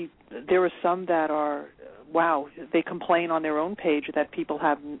 there are some that are, they complain on their own page that people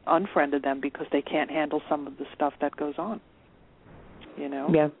have unfriended them because they can't handle some of the stuff that goes on,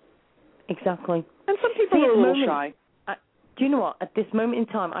 Yeah, exactly. And some people are a little shy. Do you know what? At this moment in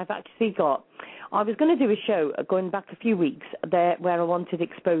time, I've actually I was going to do a show going back a few weeks there where I wanted to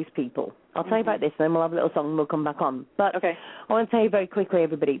expose people. I'll tell you about this, and then we'll have a little song and we'll come back on. But I want to tell you very quickly,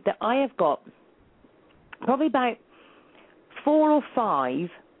 everybody, that I have got probably about 4 or 5,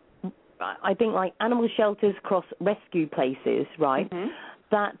 I think, like animal shelters, cross rescue places, right,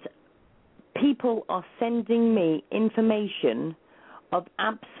 that people are sending me information of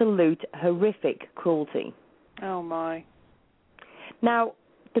absolute horrific cruelty. Oh, my. Now,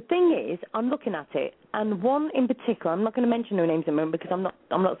 the thing is, I'm looking at it, and one in particular, I'm not going to mention no names at the moment because I'm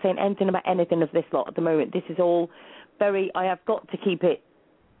not saying anything about anything of this lot at the moment. This is all I have got to keep it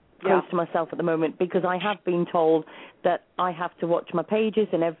close to myself at the moment because I have been told that I have to watch my pages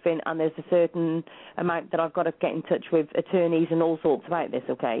and everything, and there's a certain amount that I've got to get in touch with attorneys and all sorts about this,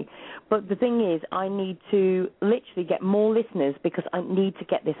 okay? But the thing is, I need to literally get more listeners because I need to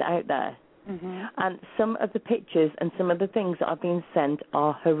get this out there. And some of the pictures and some of the things that are being sent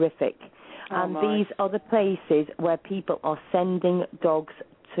are horrific. And these are the places where people are sending dogs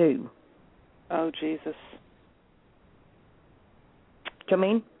to. Oh, Jesus. Do you know what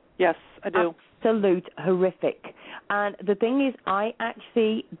I mean? Yes, I do. Absolute horrific. And the thing is,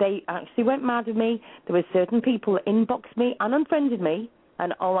 they actually went mad with me. There were certain people that inboxed me and unfriended me,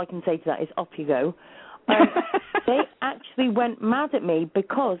 and all I can say to that is, off you go. They actually went mad at me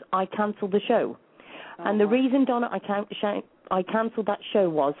because I cancelled the show. And the reason, Donna, I cancelled that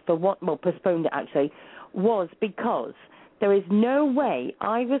show postponed it actually, was because there is no way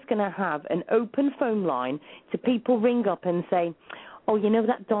I was going to have an open phone line to people ring up and say, oh,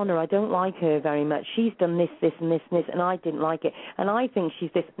 that Donna, I don't like her very much. She's done this, this, and this, and this, and I didn't like it. And I think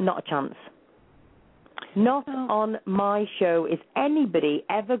she's this. Not a chance. Not on my show is anybody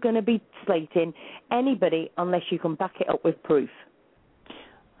ever going to be slating anybody unless you can back it up with proof.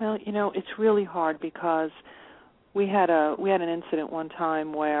 Well, it's really hard because we had an incident one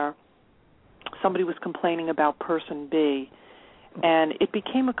time where somebody was complaining about person B, and it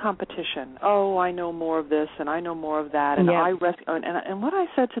became a competition. Oh, I know more of this and I know more of that, and and what I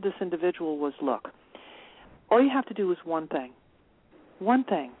said to this individual was, look, all you have to do is one thing.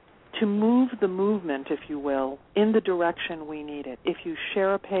 To move the movement, if you will, in the direction we need it. If you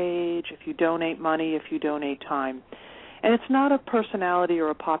share a page, if you donate money, if you donate time. And it's not a personality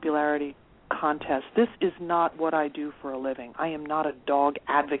or a popularity contest. This is not what I do for a living. I am not a dog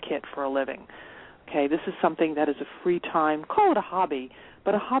advocate for a living. Okay, this is something that is a free time, call it a hobby,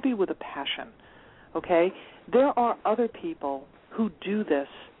 but a hobby with a passion. Okay, there are other people who do this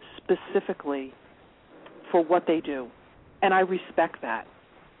specifically for what they do, and I respect that.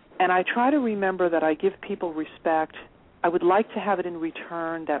 And I try to remember that I give people respect. I would like to have it in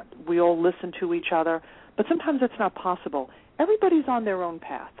return that we all listen to each other, but sometimes that's not possible. Everybody's on their own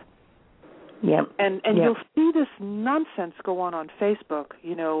path. Yep. And yep. You'll see this nonsense go on Facebook,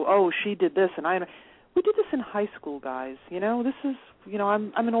 you know, oh, she did this and we did this in high school, guys. You know, this is, you know,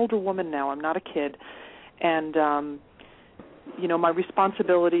 I'm an older woman now. I'm not a kid. And you know, my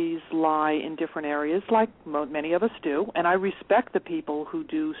responsibilities lie in different areas like many of us do, and I respect the people who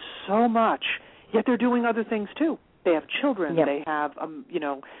do so much, yet they're doing other things too. They have children, yep. they have you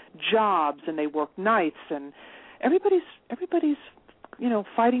know, jobs, and they work nights, and everybody's you know,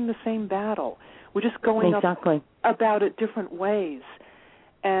 fighting the same battle. We're just going exactly. up about it different ways.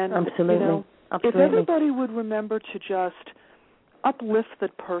 And absolutely. You know, absolutely. if everybody would remember to just uplift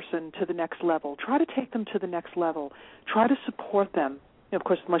that person to the next level, try to take them to the next level, try to support them, of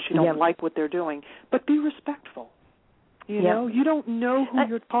course, unless you don't yep. like what they're doing, but be respectful. You yep. know, you don't know who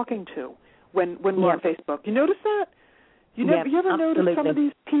you're talking to when we're yep. on Facebook. You notice that? You yep. you ever absolutely. notice some of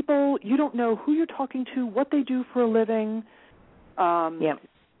these people, you don't know who you're talking to, what they do for a living, yep.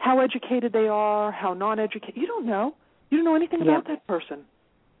 how educated they are, how non-educated. You don't know. You don't know anything about that person.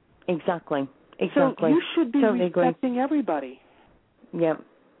 Exactly. So you should be totally respecting agree. everybody. Yeah.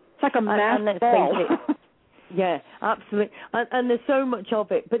 It's like a mass and let's ball. face it. Yeah, absolutely. And there's so much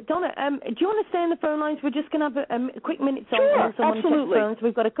of it. But, Donna, do you want to stay on the phone lines? We're just going to have a quick minute song. Sure, absolutely. Phones.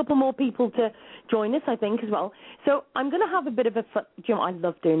 We've got a couple more people to join us, I think, as well. So I'm going to have a bit of a fun. You know, I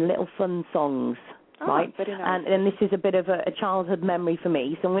love doing little fun songs. Right, very nice. and this is a bit of a childhood memory for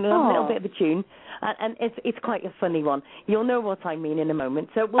me, so I'm going to have a little bit of a tune, and it's quite a funny one. You'll know what I mean in a moment.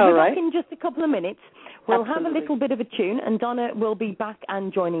 So we'll be back in just a couple of minutes. We'll have a little bit of a tune, and Donna will be back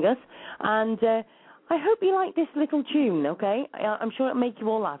and joining us. And I hope you like this little tune, okay? I'm sure it'll make you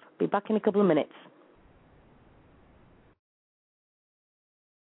all laugh. Be back in a couple of minutes.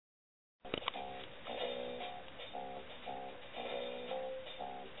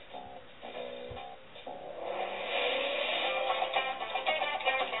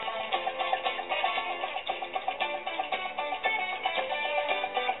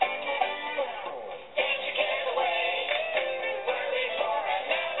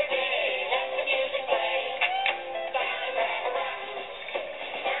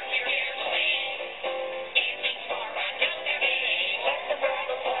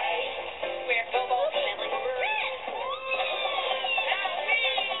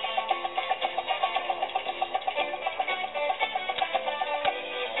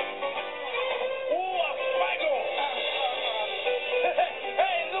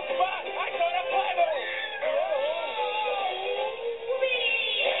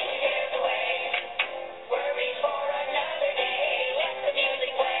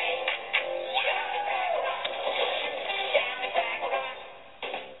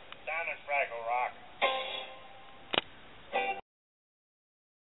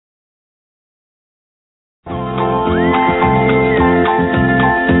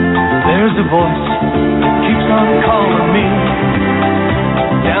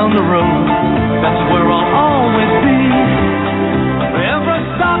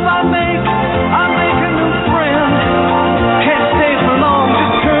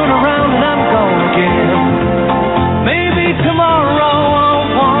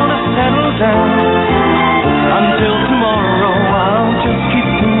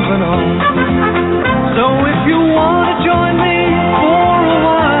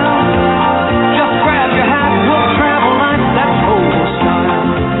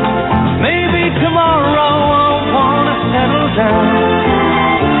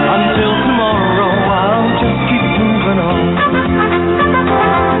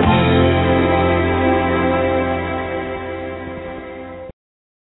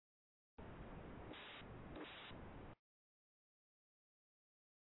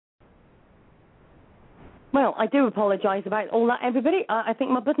 Well, I do apologise about all that, everybody. I think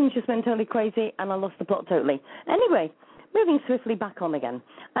my buttons just went totally crazy and I lost the plot totally. Anyway, moving swiftly back on again.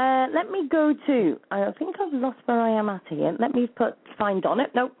 Let me go to, I think I've lost where I am at here. Let me find Donna.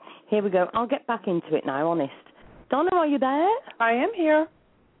 No, here we go. I'll get back into it now, honest. Donna, are you there? I am here.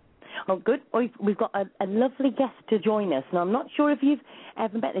 Oh, good. We've got a lovely guest to join us. Now, I'm not sure if you've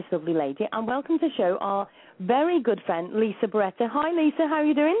ever met this lovely lady. And welcome to the show, our very good friend, Lisa Beretta. Hi, Lisa. How are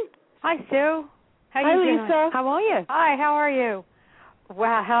you doing? Hi, Sue. Hi, Lisa. How are you? Hi, how are you?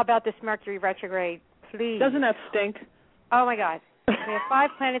 Wow, how about this Mercury retrograde? Please. Doesn't that stink? Oh, my God. We have 5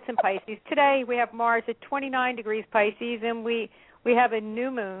 planets in Pisces. Today we have Mars at 29 degrees Pisces, and we have a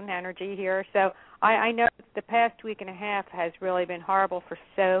new moon energy here. So I know the past week and a half has really been horrible for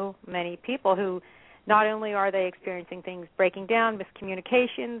so many people who not only are they experiencing things breaking down,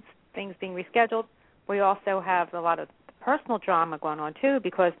 miscommunications, things being rescheduled, we also have a lot of personal drama going on, too,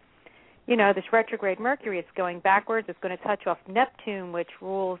 because, you know, this retrograde Mercury is going backwards. It's going to touch off Neptune, which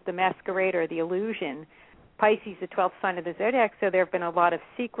rules the masquerade or the illusion. Pisces, the 12th sign of the zodiac, so there have been a lot of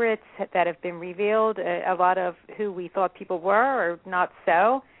secrets that have been revealed, a lot of who we thought people were or not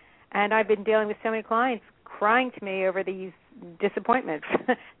so. And I've been dealing with so many clients crying to me over these disappointments.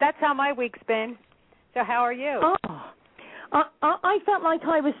 That's how my week's been. So how are you? Oh, I felt like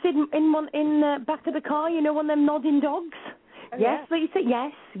I was sitting in the back of the car, you know, one of them nodding dogs. Oh, yes, yeah. Lisa,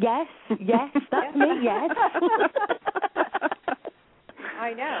 yes, that's me, yes.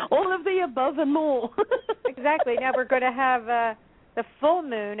 I know. All of the above and more. Exactly. Now we're going to have the full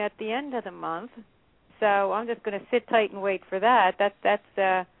moon at the end of the month, so I'm just going to sit tight and wait for that.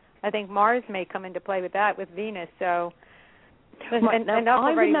 That's I think Mars may come into play with that, with Venus. So, right, now,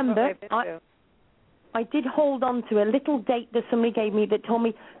 I remember I did hold on to a little date that somebody gave me that told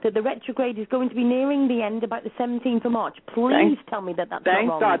me that the retrograde is going to be nearing the end about the 17th of March. Please tell me that's not wrong.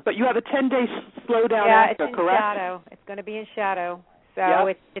 Thank God. But you have a 10-day slowdown it's after, in correct? shadow. It's going to be in shadow.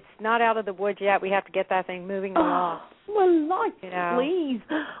 So it's not out of the woods yet. We have to get that thing moving along. Well, please.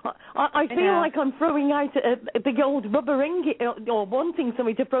 I feel like I'm throwing out a big old rubber ring or wanting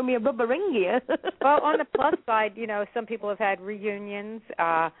somebody to throw me a rubber ring here. Well, on the plus side, you know, some people have had reunions,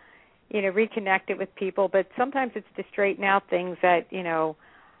 reconnected with people, but sometimes it's to straighten out things that,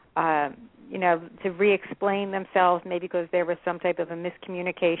 to re-explain themselves, maybe because there was some type of a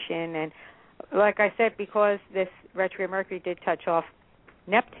miscommunication. And like I said, because this retrograde Mercury did touch off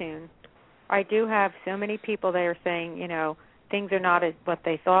Neptune, I do have so many people that are saying, things are not what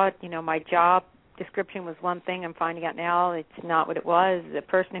they thought. My job description was one thing. I'm finding out now it's not what it was. The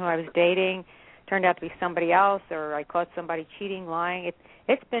person who I was dating turned out to be somebody else, or I caught somebody cheating, lying.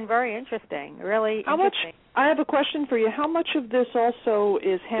 It's been very interesting, really interesting. I have a question for you. How much of this also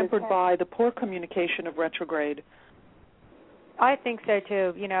is hampered by the poor communication of retrograde? I think so,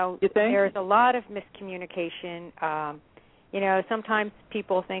 too. You think? There's a lot of miscommunication. Sometimes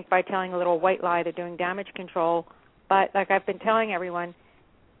people think by telling a little white lie they're doing damage control. But like I've been telling everyone,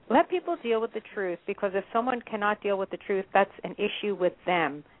 let people deal with the truth, because if someone cannot deal with the truth, that's an issue with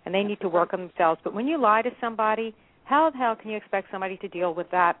them, and they need to work on themselves. But when you lie to somebody, how the hell can you expect somebody to deal with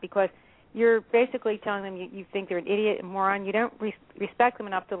that? Because you're basically telling them you think they're an idiot and moron. You don't respect them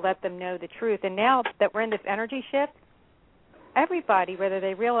enough to let them know the truth. And now that we're in this energy shift, everybody, whether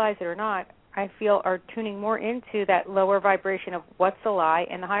they realize it or not, I feel are tuning more into that lower vibration of what's a lie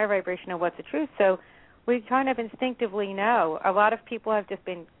and the higher vibration of what's the truth. So we kind of instinctively know. A lot of people have just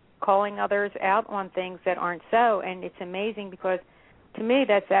been calling others out on things that aren't so, and it's amazing because to me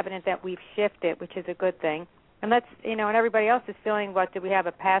that's evident that we've shifted, which is a good thing. And that's, and everybody else is feeling, did we have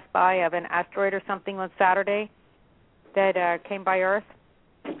a pass-by of an asteroid or something on Saturday that came by Earth?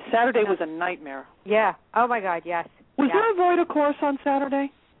 Saturday was a nightmare. Yeah. Oh, my God, yes. Was there a void, of course, on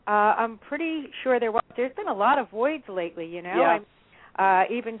Saturday? I'm pretty sure there was. There's been a lot of voids lately, Yeah.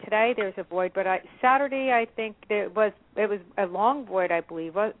 Even today there's a void, but Saturday I think it was a long void, I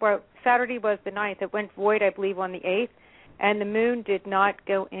believe. Well, Saturday was the 9th. It went void, I believe, on the 8th, and the moon did not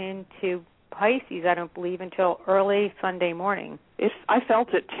go into Pisces, I don't believe, until early Sunday morning. I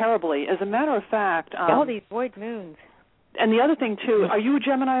felt it terribly. As a matter of fact, all these void moons. And the other thing too, are you a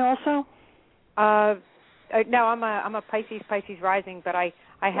Gemini also? No, I'm a Pisces rising, but I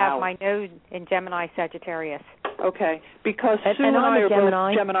have my node in Gemini Sagittarius. Okay, because Sue and I I'm are a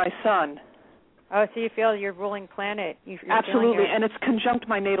Gemini. both Gemini sun. Oh, so you feel your ruling planet? You're Absolutely, and it's conjunct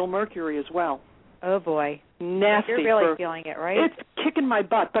my natal Mercury as well. Oh boy, nasty! You're really feeling it, right? It's kicking my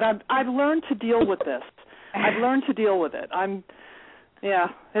butt, but I've learned to deal with this. I've learned to deal with it.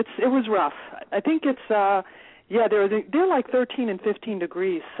 It was rough. I think it's they're like 13 and 15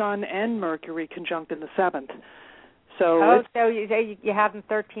 degrees, Sun and Mercury conjunct in the 7th. So so you have them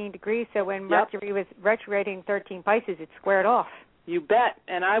 13 degrees. So when Mercury was retrograding 13 Pisces, it squared off. You bet,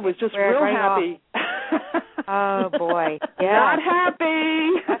 and I was just real happy. Oh boy, yeah. Not happy.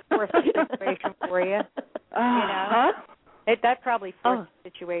 That's a forced situation for you. That probably forced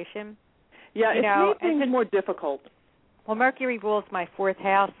the situation. Yeah, it made things more difficult. Well, Mercury rules my 4th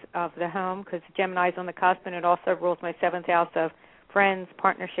house of the home because Gemini's on the cusp, and it also rules my 7th house of friends,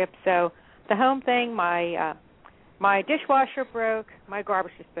 partnerships. So the home thing, my dishwasher broke, my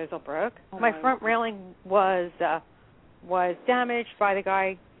garbage disposal broke, my front railing was was damaged by the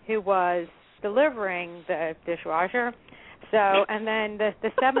guy who was delivering the dishwasher. So, and then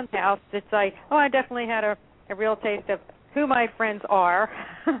the seventh house, it's like, oh, I definitely had a real taste of who my friends are,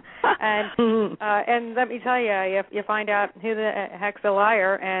 and let me tell you, you find out who the heck's a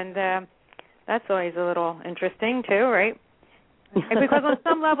liar, and that's always a little interesting too, right? Because on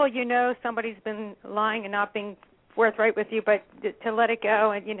some level, you know somebody's been lying and not being forthright with you, but to let it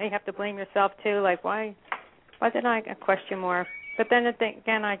go, and you have to blame yourself too. Like, why didn't I question more? But then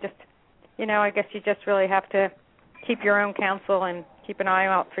again, I just, I guess you just really have to keep your own counsel and keep an eye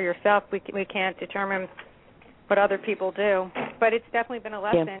out for yourself. We can't determine what other people do, but it's definitely been a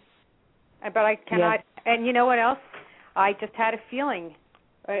lesson. Yeah. But I cannot. Yeah. And you know what else? I just had a feeling.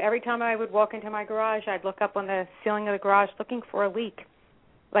 Every time I would walk into my garage, I'd look up on the ceiling of the garage looking for a leak.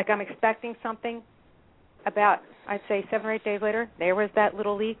 Like I'm expecting something. About, I'd say 7 or 8 days later, there was that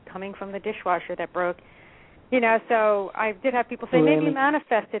little leak coming from the dishwasher that broke. So I did have people say, maybe you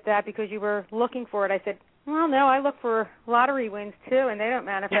manifested that because you were looking for it. I said, well, no, I look for lottery wins, too, and they don't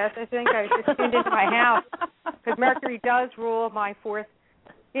manifest. I think I was just tuned into my house because Mercury does rule my fourth,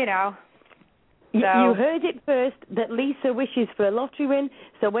 So. You heard it first that Lisa wishes for a lottery win,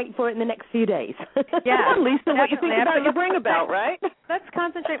 so wait for it in the next few days. Yeah, Lisa, what you think about your bring about, right? Let's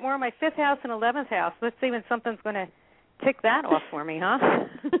concentrate more on my 5th house and 11th house. Let's see when something's going to tick that off for me, huh?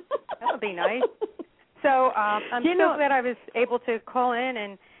 That would be nice. So I'm so glad I was able to call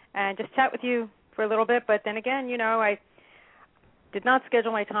in and just chat with you for a little bit. But then again, I did not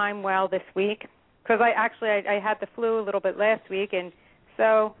schedule my time well this week because I had the flu a little bit last week, and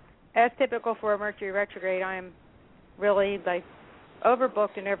so. As typical for a Mercury retrograde, I am really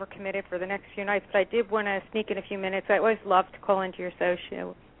overbooked and overcommitted for the next few nights. But I did want to sneak in a few minutes. I always love to call into your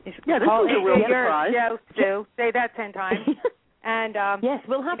show. Yeah, this was a real surprise. Show, Sue. Say that 10 times. And yes,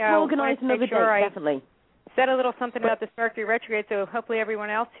 we'll have to organize another day, definitely. Said a little something about this Mercury retrograde, so hopefully everyone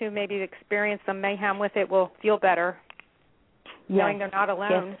else who maybe experienced some mayhem with it will feel better, knowing they're not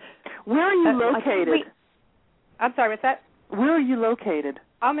alone. Yes. Where are you located? I'm sorry, what's that? Where are you located?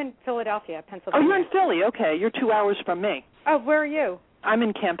 I'm in Philadelphia, Pennsylvania. Oh, you're in Philly. Okay, you're 2 hours from me. Oh, where are you? I'm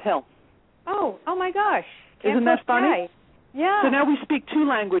in Camp Hill. Oh my gosh. Isn't that funny? Yeah. So now we speak 2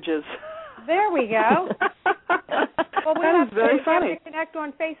 languages. There we go. Well, that is very funny. We have to connect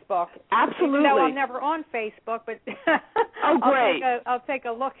on Facebook. Absolutely. No, I'm never on Facebook, but oh, great. I'll take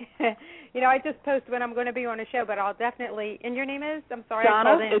a look. I just post when I'm going to be on a show, but I'll definitely. And your name is? I'm sorry.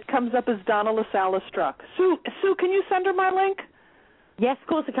 Donna. It comes up as Donna LaSalle Struck. Sue, can you send her my link? Yes, of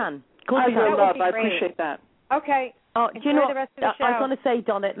course I can. Your love. I appreciate that. Okay. Oh, do you know what? The rest of the show. I was going to say,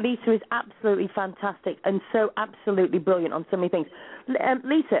 Donna, Lisa is absolutely fantastic and so absolutely brilliant on so many things.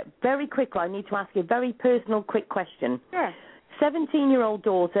 Lisa, very quickly, I need to ask you a very personal, quick question. Sure. 17-year-old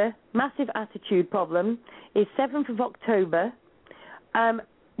daughter, massive attitude problem, is 7th of October.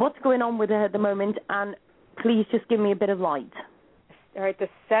 What's going on with her at the moment? And please just give me a bit of light. All right, the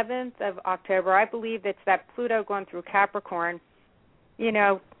 7th of October, I believe it's that Pluto going through Capricorn.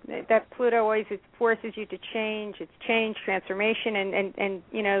 That Pluto always forces you to change. It's change, transformation, and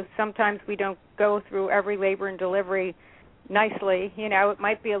sometimes we don't go through every labor and delivery nicely. It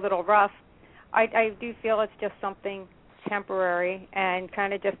might be a little rough. I do feel it's just something temporary and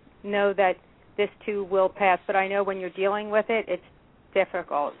kind of just know that this too will pass. But I know when you're dealing with it, it's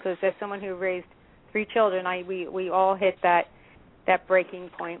difficult because as someone who raised 3 children, we all hit that breaking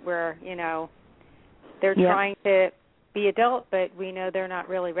point where, they're trying to be adult, but we know they're not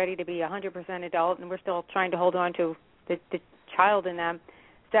really ready to be 100% adult, and we're still trying to hold on to the child in them.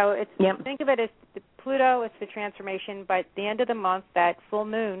 So think of it as the Pluto, it's the transformation, but at the end of the month, that full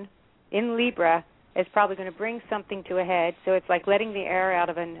moon in Libra is probably going to bring something to a head. So it's like letting the air out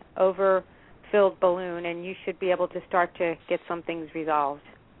of an overfilled balloon, and you should be able to start to get some things resolved.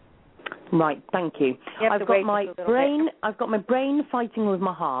 Right, thank you. I've got my brain fighting with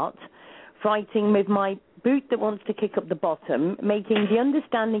my heart, fighting with my boot that wants to kick up the bottom, making the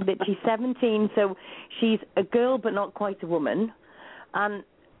understanding that she's 17, so she's a girl but not quite a woman,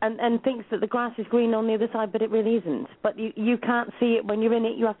 and thinks that the grass is green on the other side, but it really isn't. But you can't see it when you're in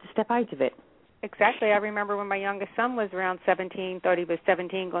it. You have to step out of it. Exactly. I remember when my youngest son was around 17, thought he was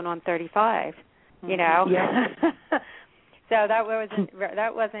 17 going on 35, Yeah. So that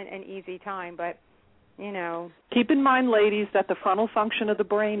wasn't an easy time, but Keep in mind, ladies, that the frontal function of the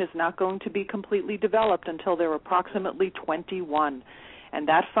brain is not going to be completely developed until they're approximately 21. And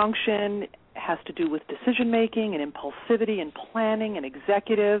that function has to do with decision-making and impulsivity and planning and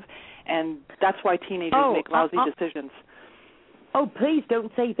executive, and that's why teenagers make lousy decisions. Oh, please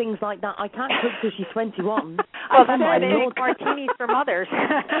don't say things like that. I can't cook till she's 21. Well, then they make martinis for mothers.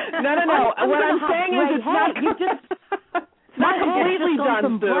 No. What I'm saying is it's not... not completely done,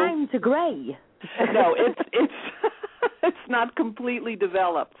 from Sue. brown to grey. No, it's it's not completely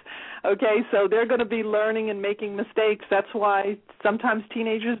developed. Okay, so they're going to be learning and making mistakes. That's why sometimes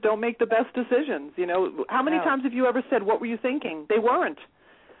teenagers don't make the best decisions. You know, how many times have you ever said, "What were you thinking?" They weren't.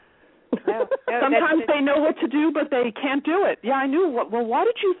 No, Sometimes they know what to do, but they can't do it. Yeah, I knew. Well, why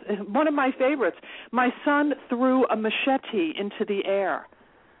did you? One of my favorites. My son threw a machete into the air.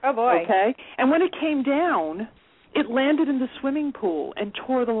 Oh boy. Okay, and when it came down, it landed in the swimming pool and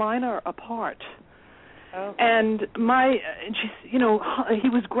tore the liner apart. Oh. And he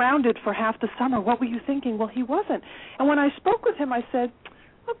was grounded for half the summer. What were you thinking? Well, he wasn't. And when I spoke with him, I said,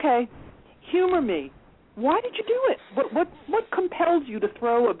 "Okay, humor me. Why did you do it? What compels you to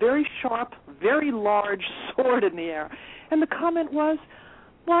throw a very sharp, very large sword in the air?" And the comment was,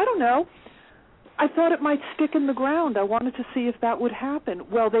 "Well, I don't know. I thought it might stick in the ground. I wanted to see if that would happen."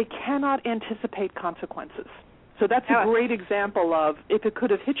 Well, they cannot anticipate consequences. So that's a great example of if it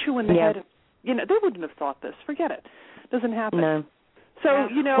could have hit you in the head. You know, they wouldn't have thought this. Forget it. Doesn't happen. No. So,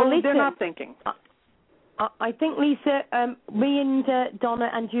 Lisa, they're not thinking. I think, Lisa, me and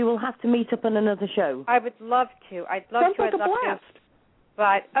Donna and you will have to meet up on another show. I would love to. I'd love Sounds to. like I'd a love blast. to.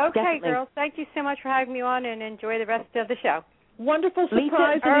 But, okay, Definitely. girls, thank you so much for having me on, and enjoy the rest of the show. Wonderful Lisa,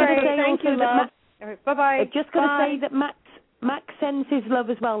 surprise. all right, Thank you, love. All right, bye-bye. Just got to say that Max sends his love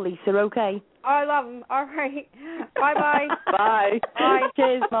as well, Lisa, okay? Oh, I love him. All right. Bye-bye. Bye. Bye.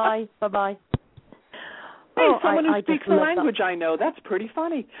 Cheers, bye. Bye-bye. Hey, someone who I speaks just the love language I know. That's pretty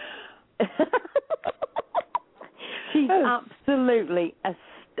funny. She's absolutely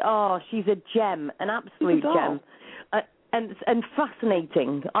she's a gem, an absolute gem, and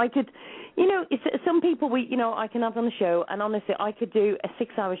fascinating. I could, some people I can have on the show, and honestly, I could do a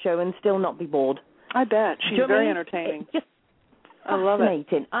 6-hour show and still not be bored. I bet she's very entertaining. Just I love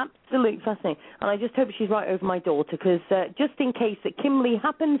fascinating, absolutely fascinating. And I just hope she's right over my daughter, because just in case that Kimberly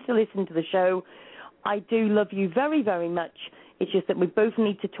happens to listen to the show, I do love you very, very much. It's just that we both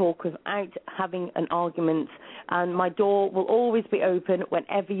need to talk without having an argument, and my door will always be open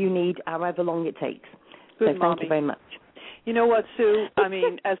whenever you need, however long it takes. Good, so Mommy. thank you very much. You know what, Sue? I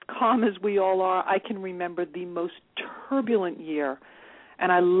mean, as calm as we all are, I can remember the most turbulent year,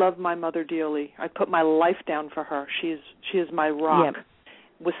 and I love my mother dearly. I put my life down for her. She is my rock. Yep.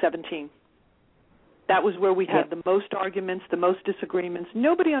 Was 17. That was where we had the most arguments, the most disagreements.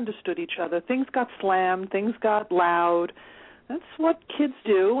 Nobody understood each other. Things got slammed. Things got loud. That's what kids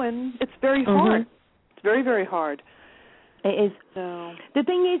do, and it's very hard. It's very, very hard. It is. So. The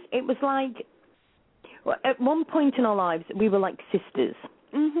thing is, it was like, at one point in our lives, we were like sisters.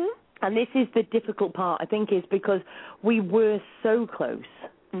 Mm-hmm. And this is the difficult part, I think, is because we were so close.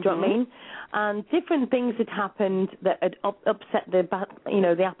 Do you know what I mean? And different things had happened that had upset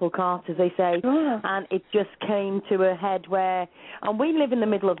the apple cart, as they say. Sure. And it just came to a head where, and we live in the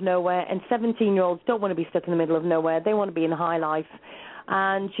middle of nowhere, and 17-year-olds don't want to be stuck in the middle of nowhere. They want to be in the high life.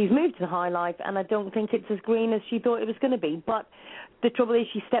 And she's moved to the high life, and I don't think it's as green as she thought it was going to be. But the trouble is,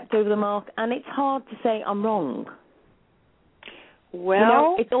 she stepped over the mark, and it's hard to say I'm wrong.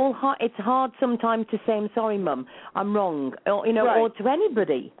 Well, it's all hard. It's hard sometimes to say I'm sorry, Mum, I'm wrong, or or to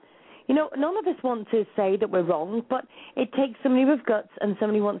anybody. None of us want to say that we're wrong, but it takes somebody with guts and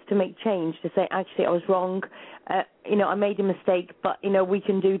somebody who wants to make change to say, actually, I was wrong. I made a mistake, but we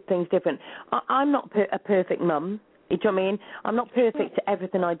can do things different. I'm not a perfect mum. Do you know what I mean? I'm not perfect to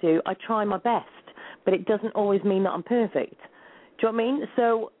everything I do. I try my best, but it doesn't always mean that I'm perfect. Do you know what I mean?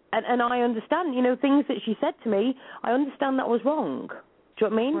 So. And I understand, things that she said to me, I understand that was wrong. Do you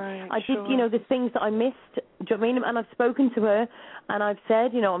know what I mean? Right, I did, the things that I missed. Do you know what I mean? And I've spoken to her, and I've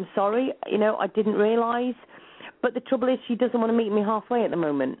said, I'm sorry, I didn't realise. But the trouble is, she doesn't want to meet me halfway at the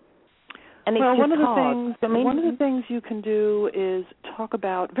moment. And it's one of the hard. things one of the things you can do is talk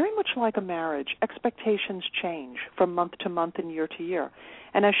about, very much like a marriage, expectations change from month to month and year to year.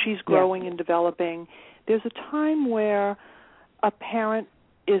 And as she's growing and developing, there's a time where a parent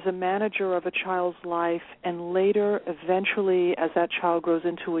is a manager of a child's life, and later, eventually, as that child grows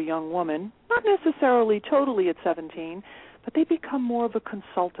into a young woman, not necessarily totally at 17, but they become more of a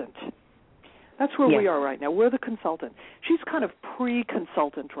consultant. That's where we are right now. We're the consultant. She's kind of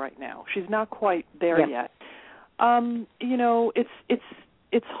pre-consultant right now. She's not quite there yet.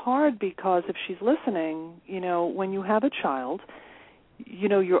 It's hard because if she's listening, when you have a child,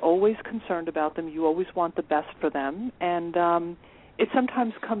 you're always concerned about them. You always want the best for them, and it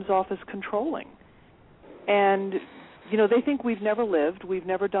sometimes comes off as controlling. And, they think we've never lived, we've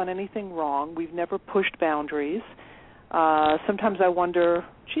never done anything wrong, we've never pushed boundaries. Sometimes I wonder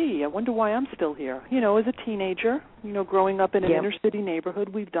why I'm still here. As a teenager, growing up in an inner city neighborhood,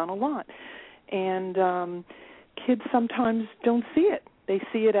 we've done a lot. And, kids sometimes don't see it. They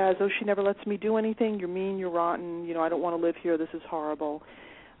see it as, oh, she never lets me do anything. You're mean. You're rotten. I don't want to live here. This is horrible.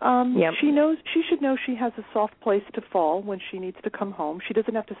 She should know she has a soft place to fall when she needs to come home. She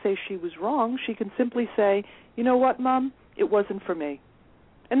doesn't have to say she was wrong. She can simply say, you know what, Mom, it wasn't for me.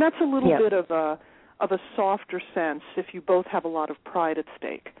 And that's a little bit of a softer sense if you both have a lot of pride at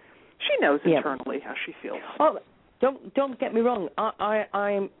stake. She knows internally how she feels. Oh, don't get me wrong.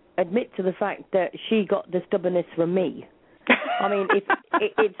 I admit to the fact that she got the stubbornness from me. I mean,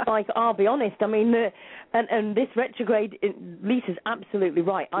 it's like, I'll be honest. I mean, and this retrograde, Lisa's absolutely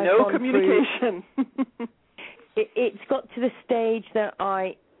right. No communication. It's got to the stage that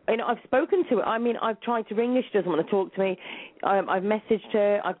I've spoken to her. I mean, I've tried to ring her. She doesn't want to talk to me. I've messaged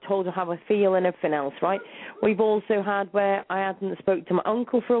her. I've told her how I feel and everything else, right? We've also had where I hadn't spoke to my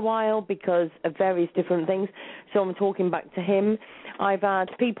uncle for a while because of various different things, so I'm talking back to him. I've had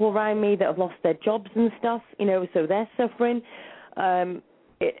people around me that have lost their jobs and stuff, so they're suffering.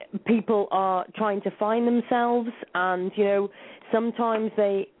 People are trying to find themselves, and, sometimes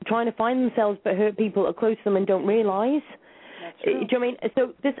they trying to find themselves but hurt people that are close to them and don't realise. Do you know what I mean?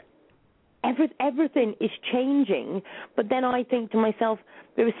 So this, everything is changing, but then I think to myself,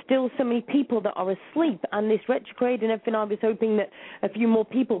 there are still so many people that are asleep, and this retrograde and everything, I was hoping that a few more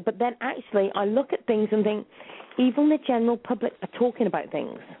people, but then actually I look at things and think, even the general public are talking about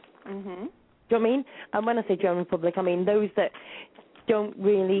things. Mm-hmm. Do you know what I mean? And when I say general public, I mean those that don't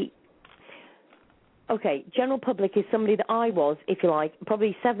really... Okay, general public is somebody that I was, if you like,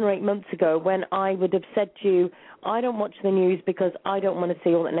 probably 7 or 8 months ago when I would have said to you, I don't watch the news because I don't want to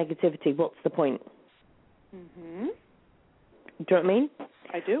see all that negativity. What's the point? Mm-hmm. Do you know what I mean?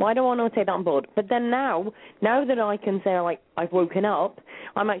 I do. Why do I want to take that on board? But then now that I can say, like, I've woken up,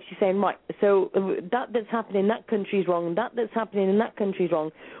 I'm actually saying, right, so that's happening in that country's wrong, that's happening in that country's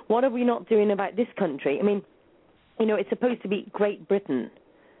wrong. What are we not doing about this country? I mean, it's supposed to be Great Britain.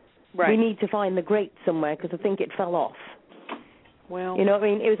 Right. We need to find the great somewhere because I think it fell off. Well, you know what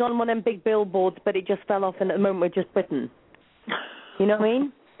I mean? It was on one of them big billboards, but it just fell off, and at the moment we're just Britain. You know what I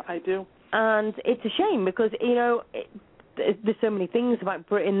mean? I do. And it's a shame because, there's so many things about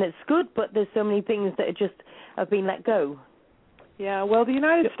Britain that's good, but there's so many things that have been let go. Yeah, well, the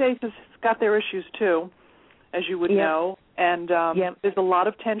United States has got their issues too, as you would know, and there's a lot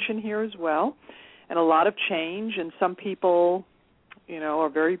of tension here as well, and a lot of change, and some people, are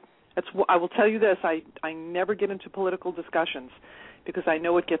very... I will tell you this, I never get into political discussions because I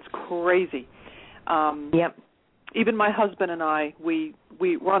know it gets crazy. Even my husband and I, we're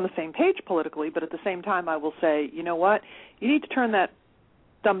on the same page politically, but at the same time I will say, you know what, you need to turn that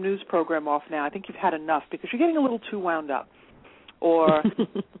dumb news program off now. I think you've had enough because you're getting a little too wound up. Or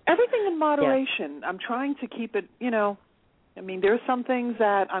everything in moderation. I'm trying to keep it, there are some things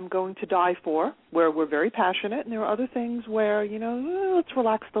that I'm going to die for, where we're very passionate, and there are other things where, let's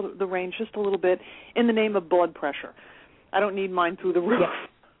relax the range just a little bit in the name of blood pressure. I don't need mine through the roof.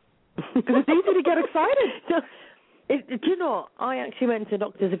 Because it's easy to get excited. Do you know, I actually went to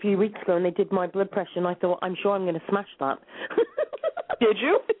doctors a few weeks ago, and they did my blood pressure, and I thought, I'm sure I'm going to smash that. Did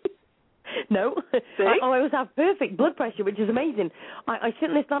you? No. I always have perfect blood pressure, which is amazing. I sit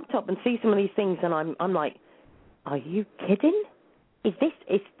on this laptop and see some of these things, and I'm like, are you kidding? Is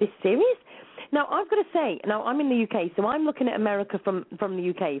this serious? Now, I've got to say, I'm in the UK, so I'm looking at America from the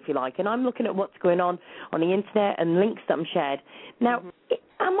UK, if you like, and I'm looking at what's going on the internet and links that I'm shared. Now,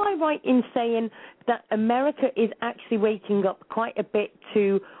 am I right in saying that America is actually waking up quite a bit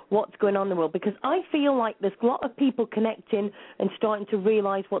to what's going on in the world? Because I feel like there's a lot of people connecting and starting to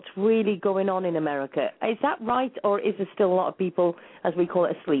realize what's really going on in America. Is that right, or is there still a lot of people, as we call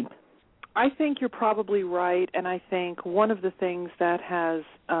it, asleep? I think you're probably right, and I think one of the things that has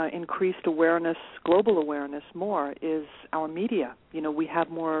increased awareness, global awareness more, is our media. We have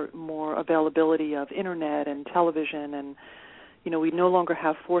more availability of internet and television, and we no longer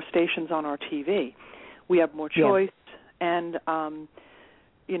have 4 stations on our TV. We have more choice, and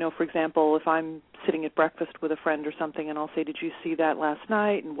for example, if I'm sitting at breakfast with a friend or something, and I'll say, "Did you see that last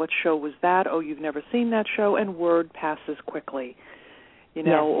night? And what show was that? Oh, you've never seen that show," and word passes quickly. And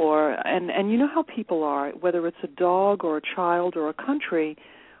you know how people are, whether it's a dog or a child or a country,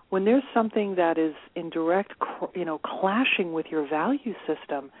 when there's something that is in direct, clashing with your value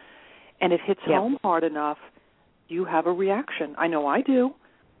system, and it hits home hard enough, you have a reaction. I know I do,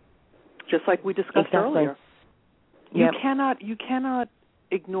 just like we discussed earlier. You cannot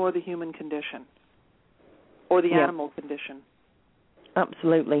ignore the human condition or the animal condition.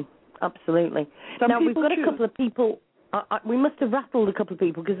 Absolutely. Now, we've got a couple of people... We must have rattled a couple of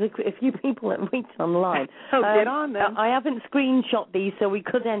people because a few people have reached on the line. Get on then. I haven't screenshot these, so we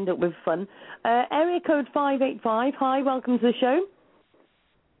could end up with fun. Area code 585. Hi, welcome to the show.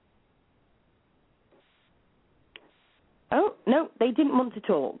 Oh, no, they didn't want to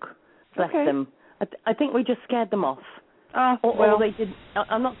talk. Bless them. I think we just scared them off. Or they did.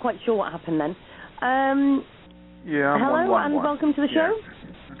 I'm not quite sure what happened then. Hello, and welcome to the show.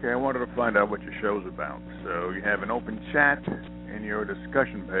 Okay, I wanted to find out what your show's about. So you have an open chat in your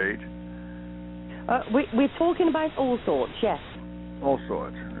discussion page. We're talking about all sorts, yes. All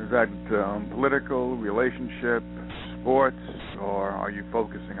sorts. Is that political, relationship, sports, or are you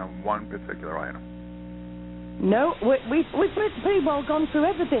focusing on one particular item? No, we've pretty well gone through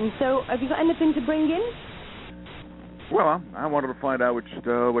everything. So have you got anything to bring in? Well, I wanted to find out what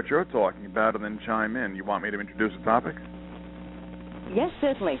you're talking about and then chime in. You want me to introduce a topic? Yes,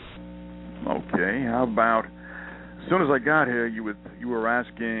 certainly. Okay. How about, as soon as I got here, you were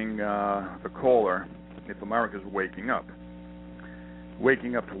asking the caller if America's waking up.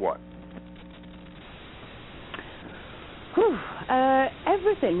 Waking up to what?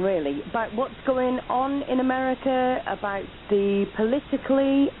 Everything, really, about what's going on in America, about the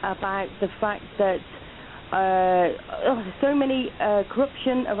politically, about the fact that so many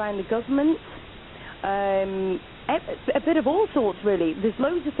corruption around the government, a bit of all sorts, really. There's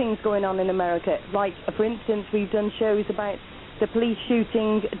loads of things going on in America. Like, for instance, we've done shows about the police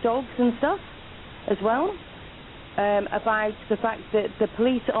shooting dogs and stuff as well, about the fact that the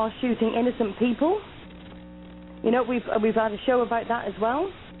police are shooting innocent people. You know, we've had a show about that as well.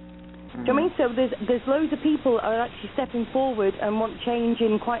 Do you know what I mean? So there's loads of people are actually stepping forward and want change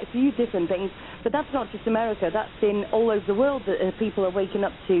in quite a few different things. But that's not just America. That's in all over the world that people are waking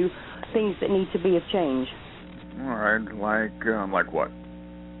up to things that need to be of change. All right, like what?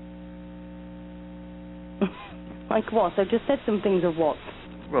 Like what? I just said some things of what?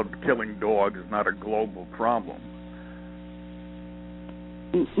 Well, killing dogs is not a global problem.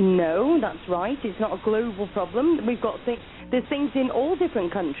 No, that's right. It's not a global problem. We've got there's things in all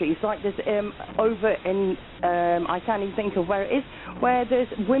different countries. Like there's over in I can't even think of where it is, where there's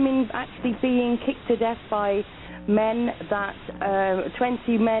women actually being kicked to death by men that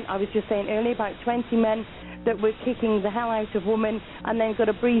 20 men. I was just saying earlier about 20 men that were kicking the hell out of women and then got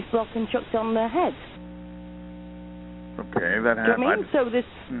a breeze block and chucked on their head. Okay, that happened. Do you know what I mean? So this.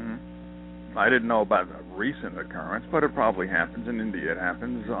 I didn't know about a recent occurrence, but it probably happens. In India, it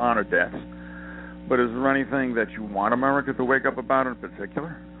happens, honor deaths. But is there anything that you want America to wake up about in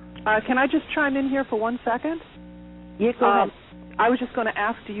particular? Can I just chime in here for 1 second? Yeah, go ahead. I was just going to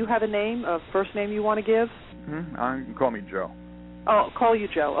ask, do you have a name, a first name you want to give? You can call me Joe. Oh, I'll call you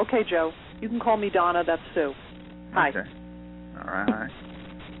Joe. Okay, Joe. You can call me Donna. That's Sue. Hi. Okay. All right, hi.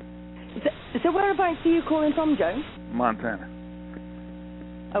 So whereabouts are you calling from, Joe? Montana.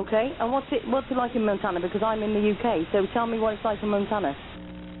 Okay, and what's it like in Montana? Because I'm in the UK, so tell me what it's like in Montana.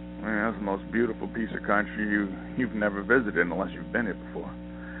 Well, it's the most beautiful piece of country you've never visited unless you've been here before.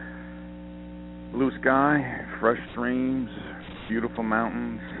 Blue sky, fresh streams, beautiful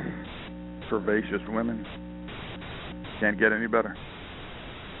mountains, curvaceous women. Can't get any better.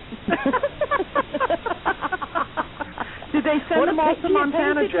 Did they send them all to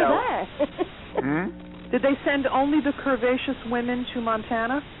Montana, Joe? Did they send only the curvaceous women to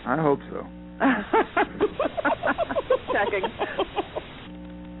Montana? I hope so. Checking.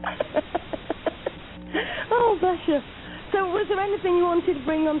 Oh, bless you. So was there anything you wanted to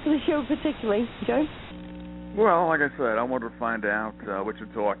bring onto the show particularly, Joe? Well, like I said, I wanted to find out what you're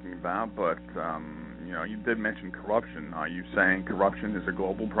talking about, but, you did mention corruption. Are you saying corruption is a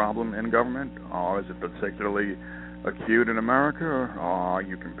global problem in government, or is it particularly acute in America, or are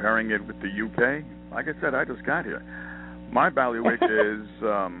you comparing it with the UK? Like I said, I just got here. My bailiwick is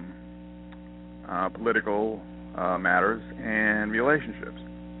political matters and relationships.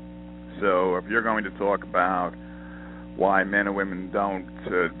 So if you're going to talk about why men and women don't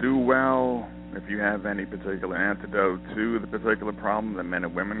do well, if you have any particular antidote to the particular problem that men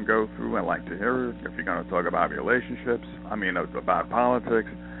and women go through, I'd like to hear it. If you're going to talk about relationships, about politics,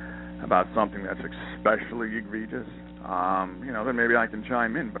 about something that's especially egregious, then maybe I can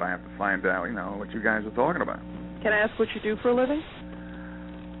chime in, but I have to find out, what you guys are talking about. Can I ask what you do for a living?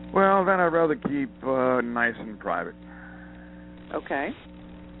 Well, then I'd rather keep nice and private. Okay.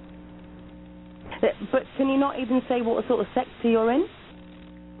 But can you not even say what sort of sector you're in?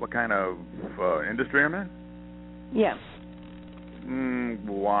 What kind of industry I'm in? Yeah.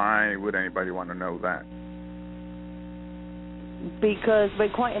 Why would anybody want to know that? Because we're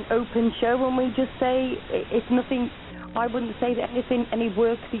quite an open show, and we just say it's nothing. I wouldn't say that any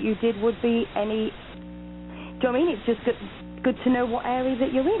work that you did would be any you know what I mean? It's just good to know what area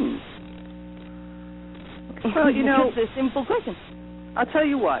that you're in. Well, you know, it's a simple question. I'll tell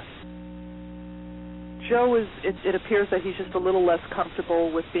you what. Joe it appears that he's just a little less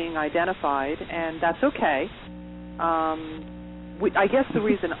comfortable with being identified, and that's okay. I guess the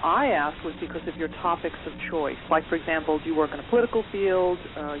reason I asked was because of your topics of choice. Like, for example, do you work in a political field,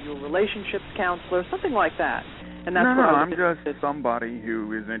 you're a relationships counselor, something like that. And that's I'm just somebody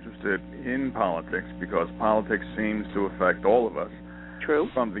who is interested in politics because politics seems to affect all of us. True.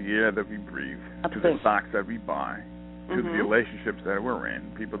 From the air that we breathe, Absolutely. to the stocks that we buy, to the relationships that we're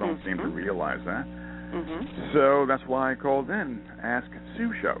in. People don't seem to realize that. So that's why I called in, Ask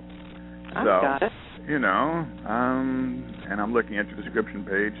Sue Show. Got it. You know, and I'm looking at your description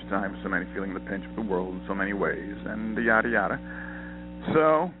page. I have so many feeling the pinch of the world in so many ways, and yada yada.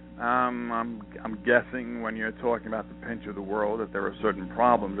 So I'm guessing when you're talking about the pinch of the world that there are certain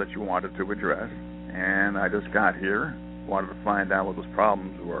problems that you wanted to address, and I just got here, wanted to find out what those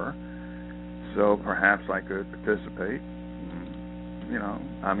problems were, so perhaps I could participate. You know,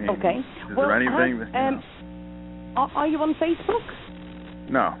 I mean, okay. Is there anything that? Are you on Facebook?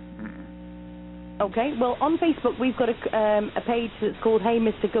 No. Okay, well, on Facebook we've got a page that's called Hey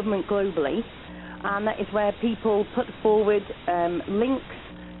Mr. Government Globally, and that is where people put forward links,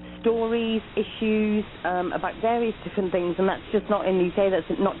 stories, issues about various different things, and that's just not in the UK,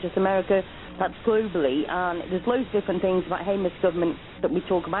 that's not just America, that's globally, and there's loads of different things about Hey Mr. Government that we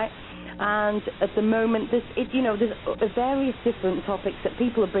talk about, and at the moment there's various different topics that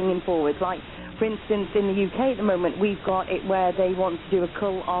people are bringing forward, like, for instance, in the UK at the moment we've got it where they want to do a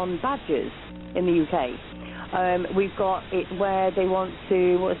cull on badgers. In the UK, we've got it where they want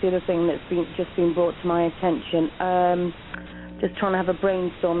to. What's the other thing that's just been brought to my attention? Just trying to have a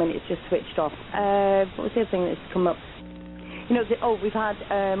brainstorm and it's just switched off. What was the other thing that's come up? You know, we've had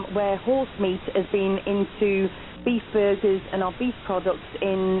where horse meat has been into beef burgers and our beef products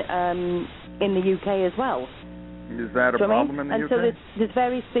in the UK as well. Is that a problem in the UK? And so there's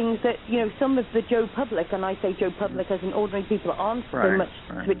various things that, you know, some of the Joe Public, and I say Joe Public as in ordinary people that aren't so much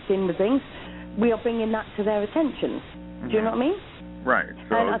switched in with things, we are bringing that to their attention. Do you know what I mean? Right.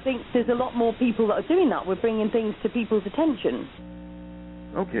 So, and I think there's a lot more people that are doing that. We're bringing things to people's attention.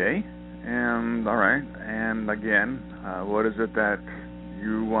 Okay. And, all right. And, again, what is it that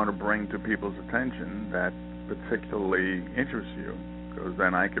you want to bring to people's attention that particularly interests you? Because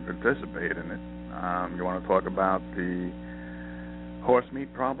then I could participate in it. You want to talk about the horse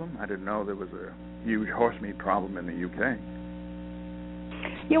meat problem? I didn't know there was a huge horse meat problem in the UK.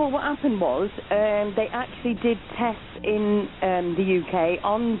 Yeah, well, what happened was they actually did tests in the UK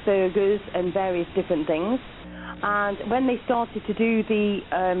on burgers and various different things. And when they started to do the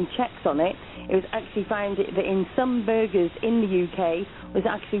checks on it, it was actually found that in some burgers in the UK was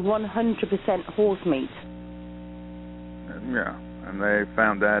actually 100% horse meat. Yeah, and they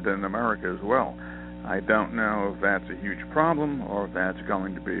found that in America as well. I don't know if that's a huge problem or if that's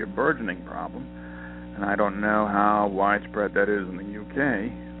going to be a burgeoning problem. And I don't know how widespread that is in the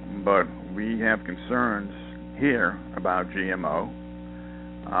UK, but we have concerns here about GMO.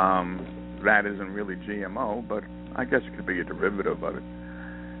 That isn't really GMO, but I guess it could be a derivative of it,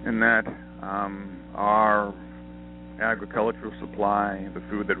 in that our agricultural supply, the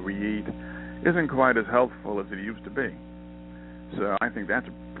food that we eat, isn't quite as healthful as it used to be. So I think that's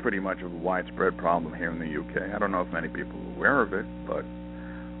pretty much a widespread problem here in the UK. I don't know if many people are aware of it, but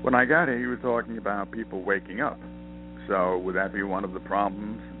when I got here, you were talking about people waking up. So would that be one of the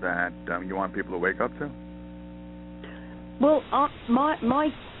problems that you want people to wake up to? Well, my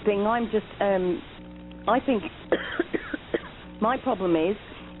thing, I'm just, I think my problem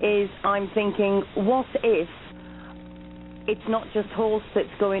is I'm thinking, what if it's not just horse that's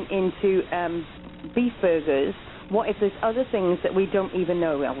going into beef burgers? What if there's other things that we don't even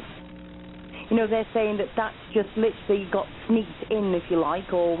know of? You know, they're saying that that's just literally got sneaked in, if you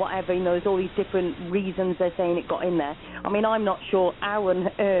like, or whatever. You know, there's all these different reasons they're saying it got in there. I mean, I'm not sure how on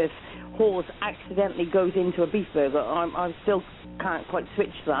earth horse accidentally goes into a beef burger. I still can't quite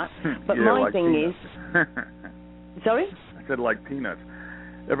switch to that. But yeah, my like thing peanuts. is... Sorry? I said like peanuts.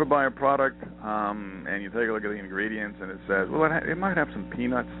 Ever buy a product and you take a look at the ingredients and it says, well, it might have some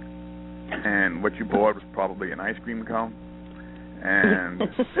peanuts, and what you bought was probably an ice cream cone, and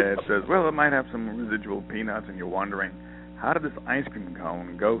it says, well, it might have some residual peanuts, and you're wondering, how did this ice cream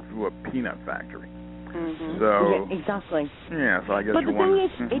cone go through a peanut factory? Mm-hmm. So yeah, exactly. Yeah, so I guess but you the wonder.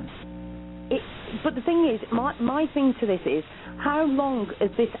 thing is, but the thing is, my thing to this is, how long has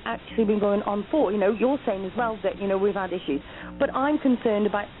this actually been going on for? You know, you're saying as well that, you know, we've had issues. But I'm concerned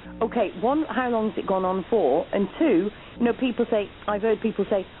about, okay, one, how long has it gone on for? And two, you know, I've heard people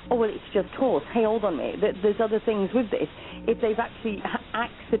say, oh, well, it's just horse. Hey, hold on a minute. There's other things with this. If they've actually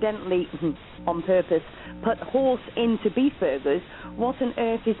accidentally, on purpose, put horse into beef burgers, what on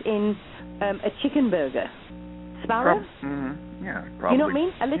earth is in a chicken burger? Sparrow? Yeah, probably. You know what I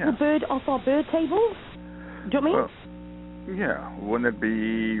mean? A little bird off our bird tables? Do you know what I mean? Well, yeah. Wouldn't it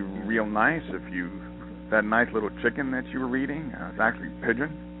be real nice if that nice little chicken that you were eating, it's actually pigeon?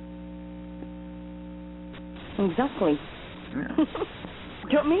 Exactly. Yeah. Do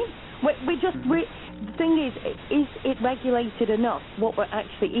you know what I mean? The thing is it regulated enough what we're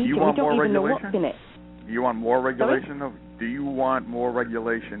actually eating? We don't even know what's in it. Do you want more regulation? Sorry? Do you want more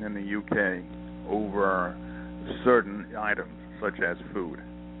regulation in the UK over certain items, such as food?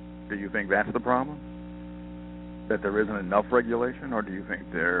 Do you think that's the problem? That there isn't enough regulation, or do you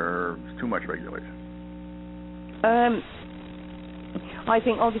think there's too much regulation? I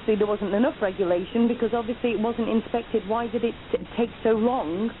think obviously there wasn't enough regulation because obviously it wasn't inspected. Why did it take so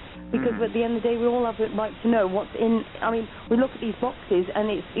long? Because at the end of the day, we all have the right to know what's in. I mean, we look at these boxes,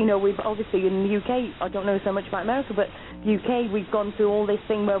 and it's, you know, we've obviously in the UK. I don't know so much about America, but the UK, we've gone through all this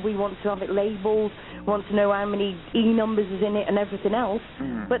thing where we want to have it labelled, want to know how many E numbers is in it, and everything else.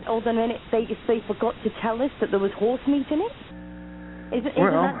 But hold on a minute, they forgot to tell us that there was horse meat in it. Isn't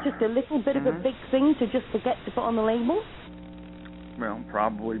that just a little bit of a big thing to just forget to put on the label? Well,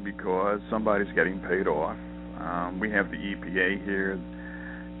 probably because somebody's getting paid off. We have the EPA here,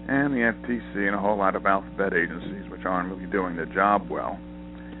 and the FTC, and a whole lot of alphabet agencies which aren't really doing their job well.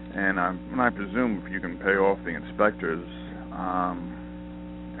 And I presume if you can pay off the inspectors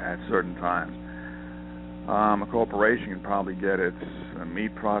at certain times, a corporation can probably get its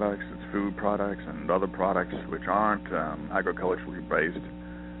meat products, its food products, and other products which aren't agriculturally based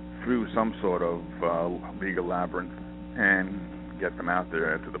through some sort of legal labyrinth and get them out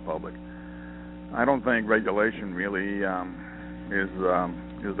there to the public. I don't think regulation really is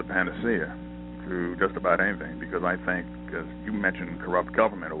the panacea to just about anything, because I think, as you mentioned, corrupt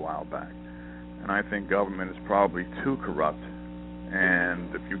government a while back, and I think government is probably too corrupt,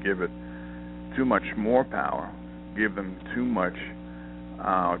 and if you give it too much more power, give them too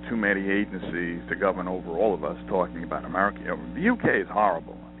many agencies to govern over all of us, talking about America. You know, the UK is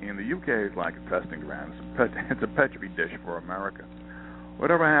horrible. I mean, the UK is like a testing ground. It's a petri dish for America.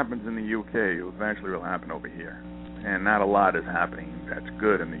 Whatever happens in the UK eventually will happen over here. And not a lot is happening that's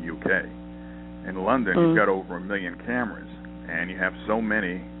good in the UK. In London, you've got over 1 million cameras, and you have so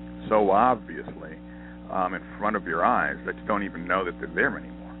many, so obviously, in front of your eyes that you don't even know that they're there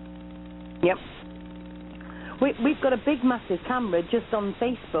anymore. Yep. We've got a big, massive camera just on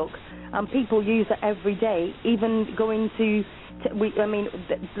Facebook, and people use it every day, even going to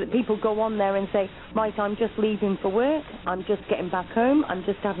people go on there and say, right, I'm just leaving for work, I'm just getting back home, I'm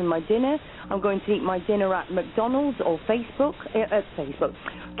just having my dinner, I'm going to eat my dinner at McDonald's or KFC,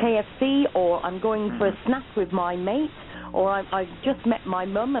 or I'm going for a snack with my mate, or I've just met my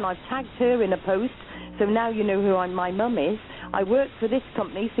mum and I've tagged her in a post, so now you know who my mum is. I work for this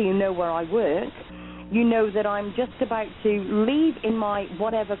company, so you know where I work. You know that I'm just about to leave in my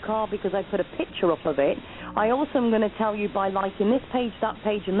whatever car because I put a picture up of it. I also am going to tell you by liking this page, that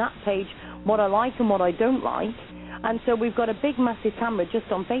page, and that page what I like and what I don't like. And so we've got a big, massive camera just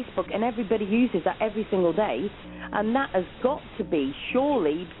on Facebook, and everybody uses that every single day. And that has got to be,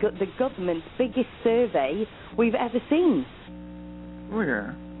 surely, the government's biggest survey we've ever seen. Well,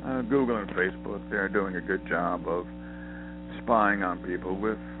 yeah. Google and Facebook, they're doing a good job of spying on people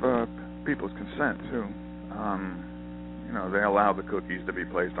with people's consent, too. You know, they allow the cookies to be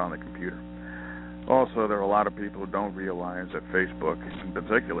placed on the computer. Also, there are a lot of people who don't realize that Facebook, in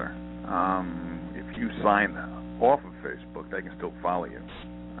particular, if you sign off of Facebook, they can still follow you.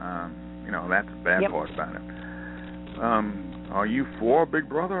 You know, that's the bad part about it. Are you for Big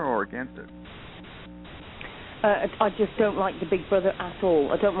Brother or against it? I just don't like the Big Brother at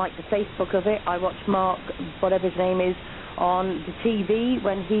all. I don't like the Facebook of it. I watched Mark, whatever his name is, on the TV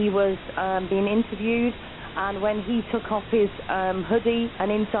when he was being interviewed, and when he took off his hoodie,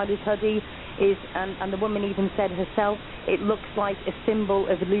 and inside his hoodie is, and the woman even said herself, it looks like a symbol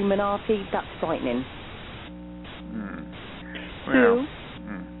of Illuminati. That's frightening. Well,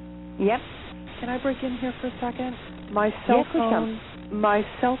 Yep. Can I break in here for a second? My cell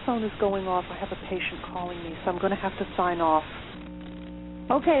phone is going off. I have a patient calling me, so I'm going to have to sign off.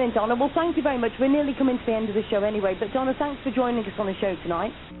 Okay then, Donna. Well, thank you very much. We're nearly coming to the end of the show anyway. But, Donna, thanks for joining us on the show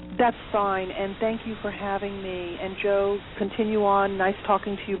tonight. That's fine, and thank you for having me. And, Joe, continue on. Nice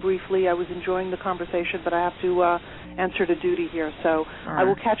talking to you briefly. I was enjoying the conversation, but I have to answer to duty here. So I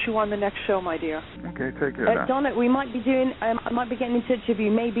will catch you on the next show, my dear. Okay, take care. Donna, we might be doing. I might be getting in touch with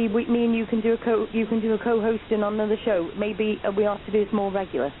you. Maybe me and you can do a co-hosting on another show. Maybe we have to do this more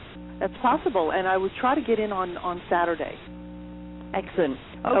regular. That's possible, and I would try to get in on Saturday. Excellent.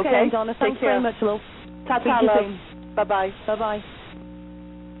 Okay, Donna. Thanks very much, love. Ta-ta, love. Bye-bye. Bye-bye.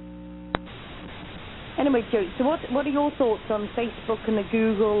 Anyway, Joe, so what are your thoughts on Facebook and the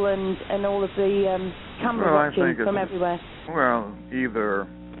Google and all of the camera watching from everywhere? Well, either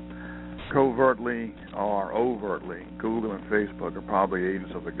covertly or overtly, Google and Facebook are probably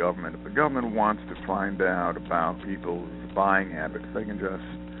agents of the government. If the government wants to find out about people's buying habits, they can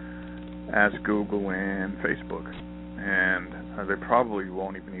just ask Google and Facebook, and they probably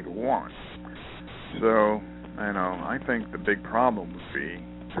won't even need a warrant. So, I think the big problem would be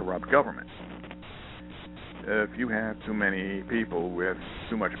corrupt government. If you have too many people with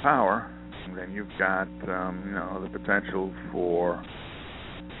too much power, then you've got, the potential for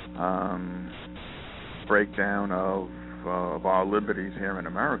breakdown of our liberties here in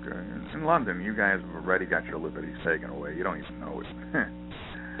America. In London, you guys have already got your liberties taken away. You don't even know it.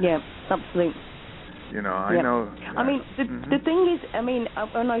 Yeah, absolutely. I know. I mean, the thing is,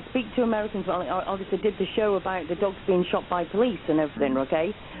 when I speak to Americans, I obviously did the show about the dogs being shot by police and everything,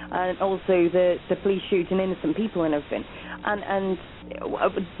 okay? And also the police shooting innocent people and everything. And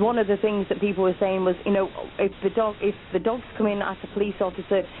one of the things that people were saying was, if the dogs come in as a police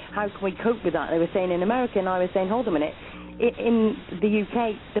officer, how can we cope with that? They were saying in America, and I was saying, hold a minute, in the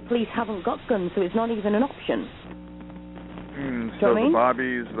UK, the police haven't got guns, so it's not even an option. So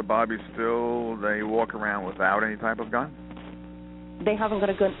the Bobbies still, they walk around without any type of gun? They haven't got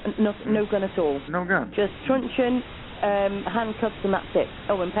a gun, no gun at all. No gun? Just truncheon, handcuffs, and that's it.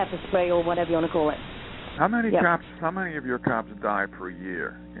 Oh, and pepper spray or whatever you want to call it. How many cops? How many of your cops die per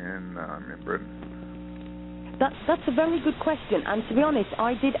year in Britain? That's a very good question. And to be honest,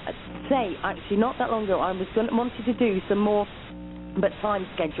 I did say actually not that long ago I wanted to do some more, but time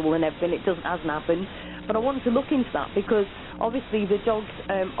schedule and everything. Hasn't happened. But I wanted to look into that because obviously the dogs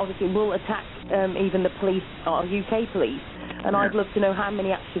will attack even the police or UK police, and I'd love to know how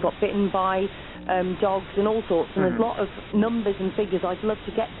many actually got bitten by dogs and all sorts. And there's a lot of numbers and figures. I'd love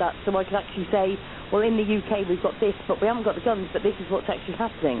to get that so I could actually say, well, in the UK we've got this, but we haven't got the guns, but this is what's actually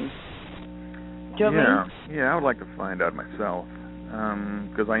happening. Do you know what I mean? Yeah, I would like to find out myself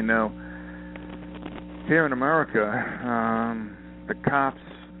because I know here in America the cops,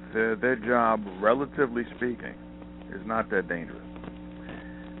 their job, relatively speaking, is not that dangerous.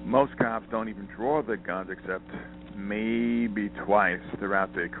 Most cops don't even draw their guns except maybe twice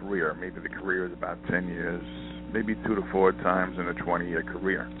throughout their career. Maybe the career is about 10 years, maybe 2 to 4 times in a 20-year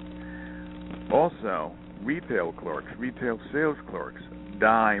career. Also, retail sales clerks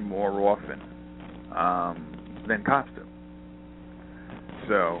die more often than cops do.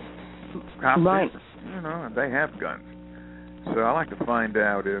 So, cops, they have guns. So I like to find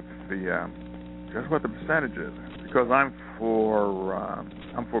out if just what the percentage is, because I'm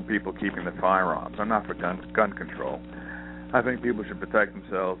for people keeping their firearms. I'm not for gun control. I think people should protect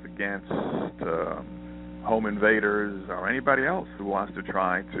themselves against home invaders or anybody else who wants to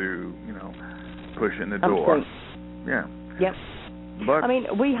try to push in the door. Absolutely. Yeah. Yep.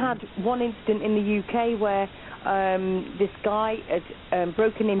 But we had one incident in the UK where this guy had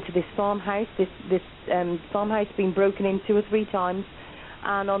broken into this farmhouse. This farmhouse had been broken in 2 or 3 times,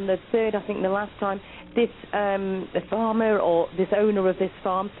 and on the third, I think the last time, this the farmer or this owner of this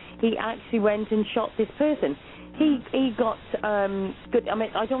farm, he actually went and shot this person. He got good. I mean,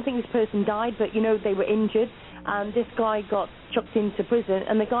 I don't think this person died, but they were injured, and this guy got chucked into prison,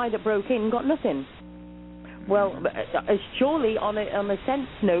 and the guy that broke in got nothing. Well, surely on a sense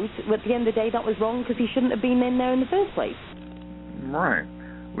note, at the end of the day, that was wrong because he shouldn't have been in there in the first place. Right.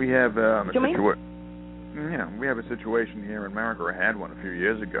 We have we have a situation here in America. I had one a few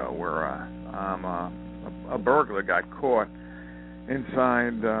years ago where a burglar got caught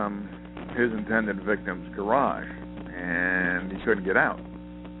inside his intended victim's garage, and he couldn't get out.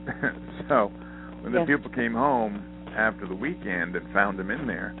 So when the people came home after the weekend and found him in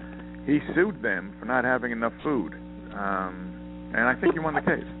there, he sued them for not having enough food, and I think he won the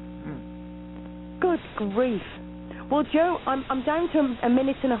case. Good grief. Well, Joe, I'm down to a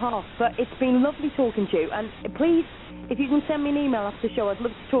minute and a half, but it's been lovely talking to you. And please, if you can send me an email after the show, I'd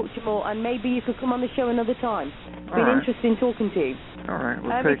love to talk to you more, and maybe you could come on the show another time. It's been interesting talking to you. All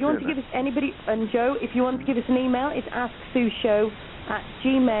right. If you want to give us anybody, and Joe, if you want to give us an email, it's AskSueShow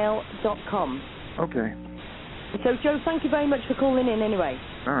gmail.com. Okay. So, Joe, thank you very much for calling in anyway.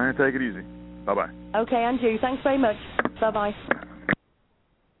 All right, take it easy. Bye-bye. Okay, and you. Thanks very much. Bye-bye.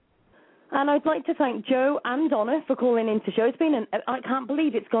 And I'd like to thank Joe and Donna for calling into the show. It's been I can't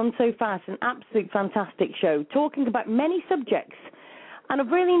believe it's gone so fast, an absolute fantastic show, talking about many subjects. And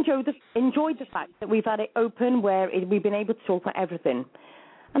I've really enjoyed the fact that we've had it open where we've been able to talk about everything.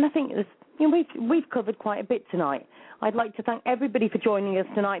 And I think we've covered quite a bit tonight. I'd like to thank everybody for joining us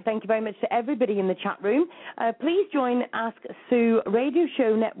tonight. Thank you very much to everybody in the chat room. Please join Ask Sue Radio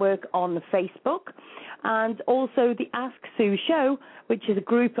Show Network on Facebook, and also the Ask Sue Show, which is a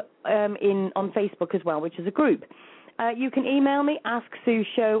group on Facebook as well, which is a group. You can email me,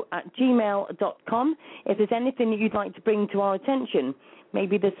 asksueshow@gmail.com, if there's anything that you'd like to bring to our attention.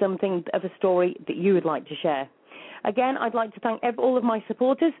 Maybe there's something of a story that you would like to share. Again, I'd like to thank all of my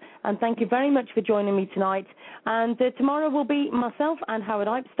supporters, and thank you very much for joining me tonight. And tomorrow will be myself and Howard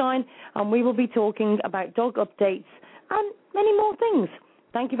Epstein, and we will be talking about dog updates and many more things.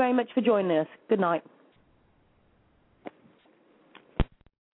 Thank you very much for joining us. Good night.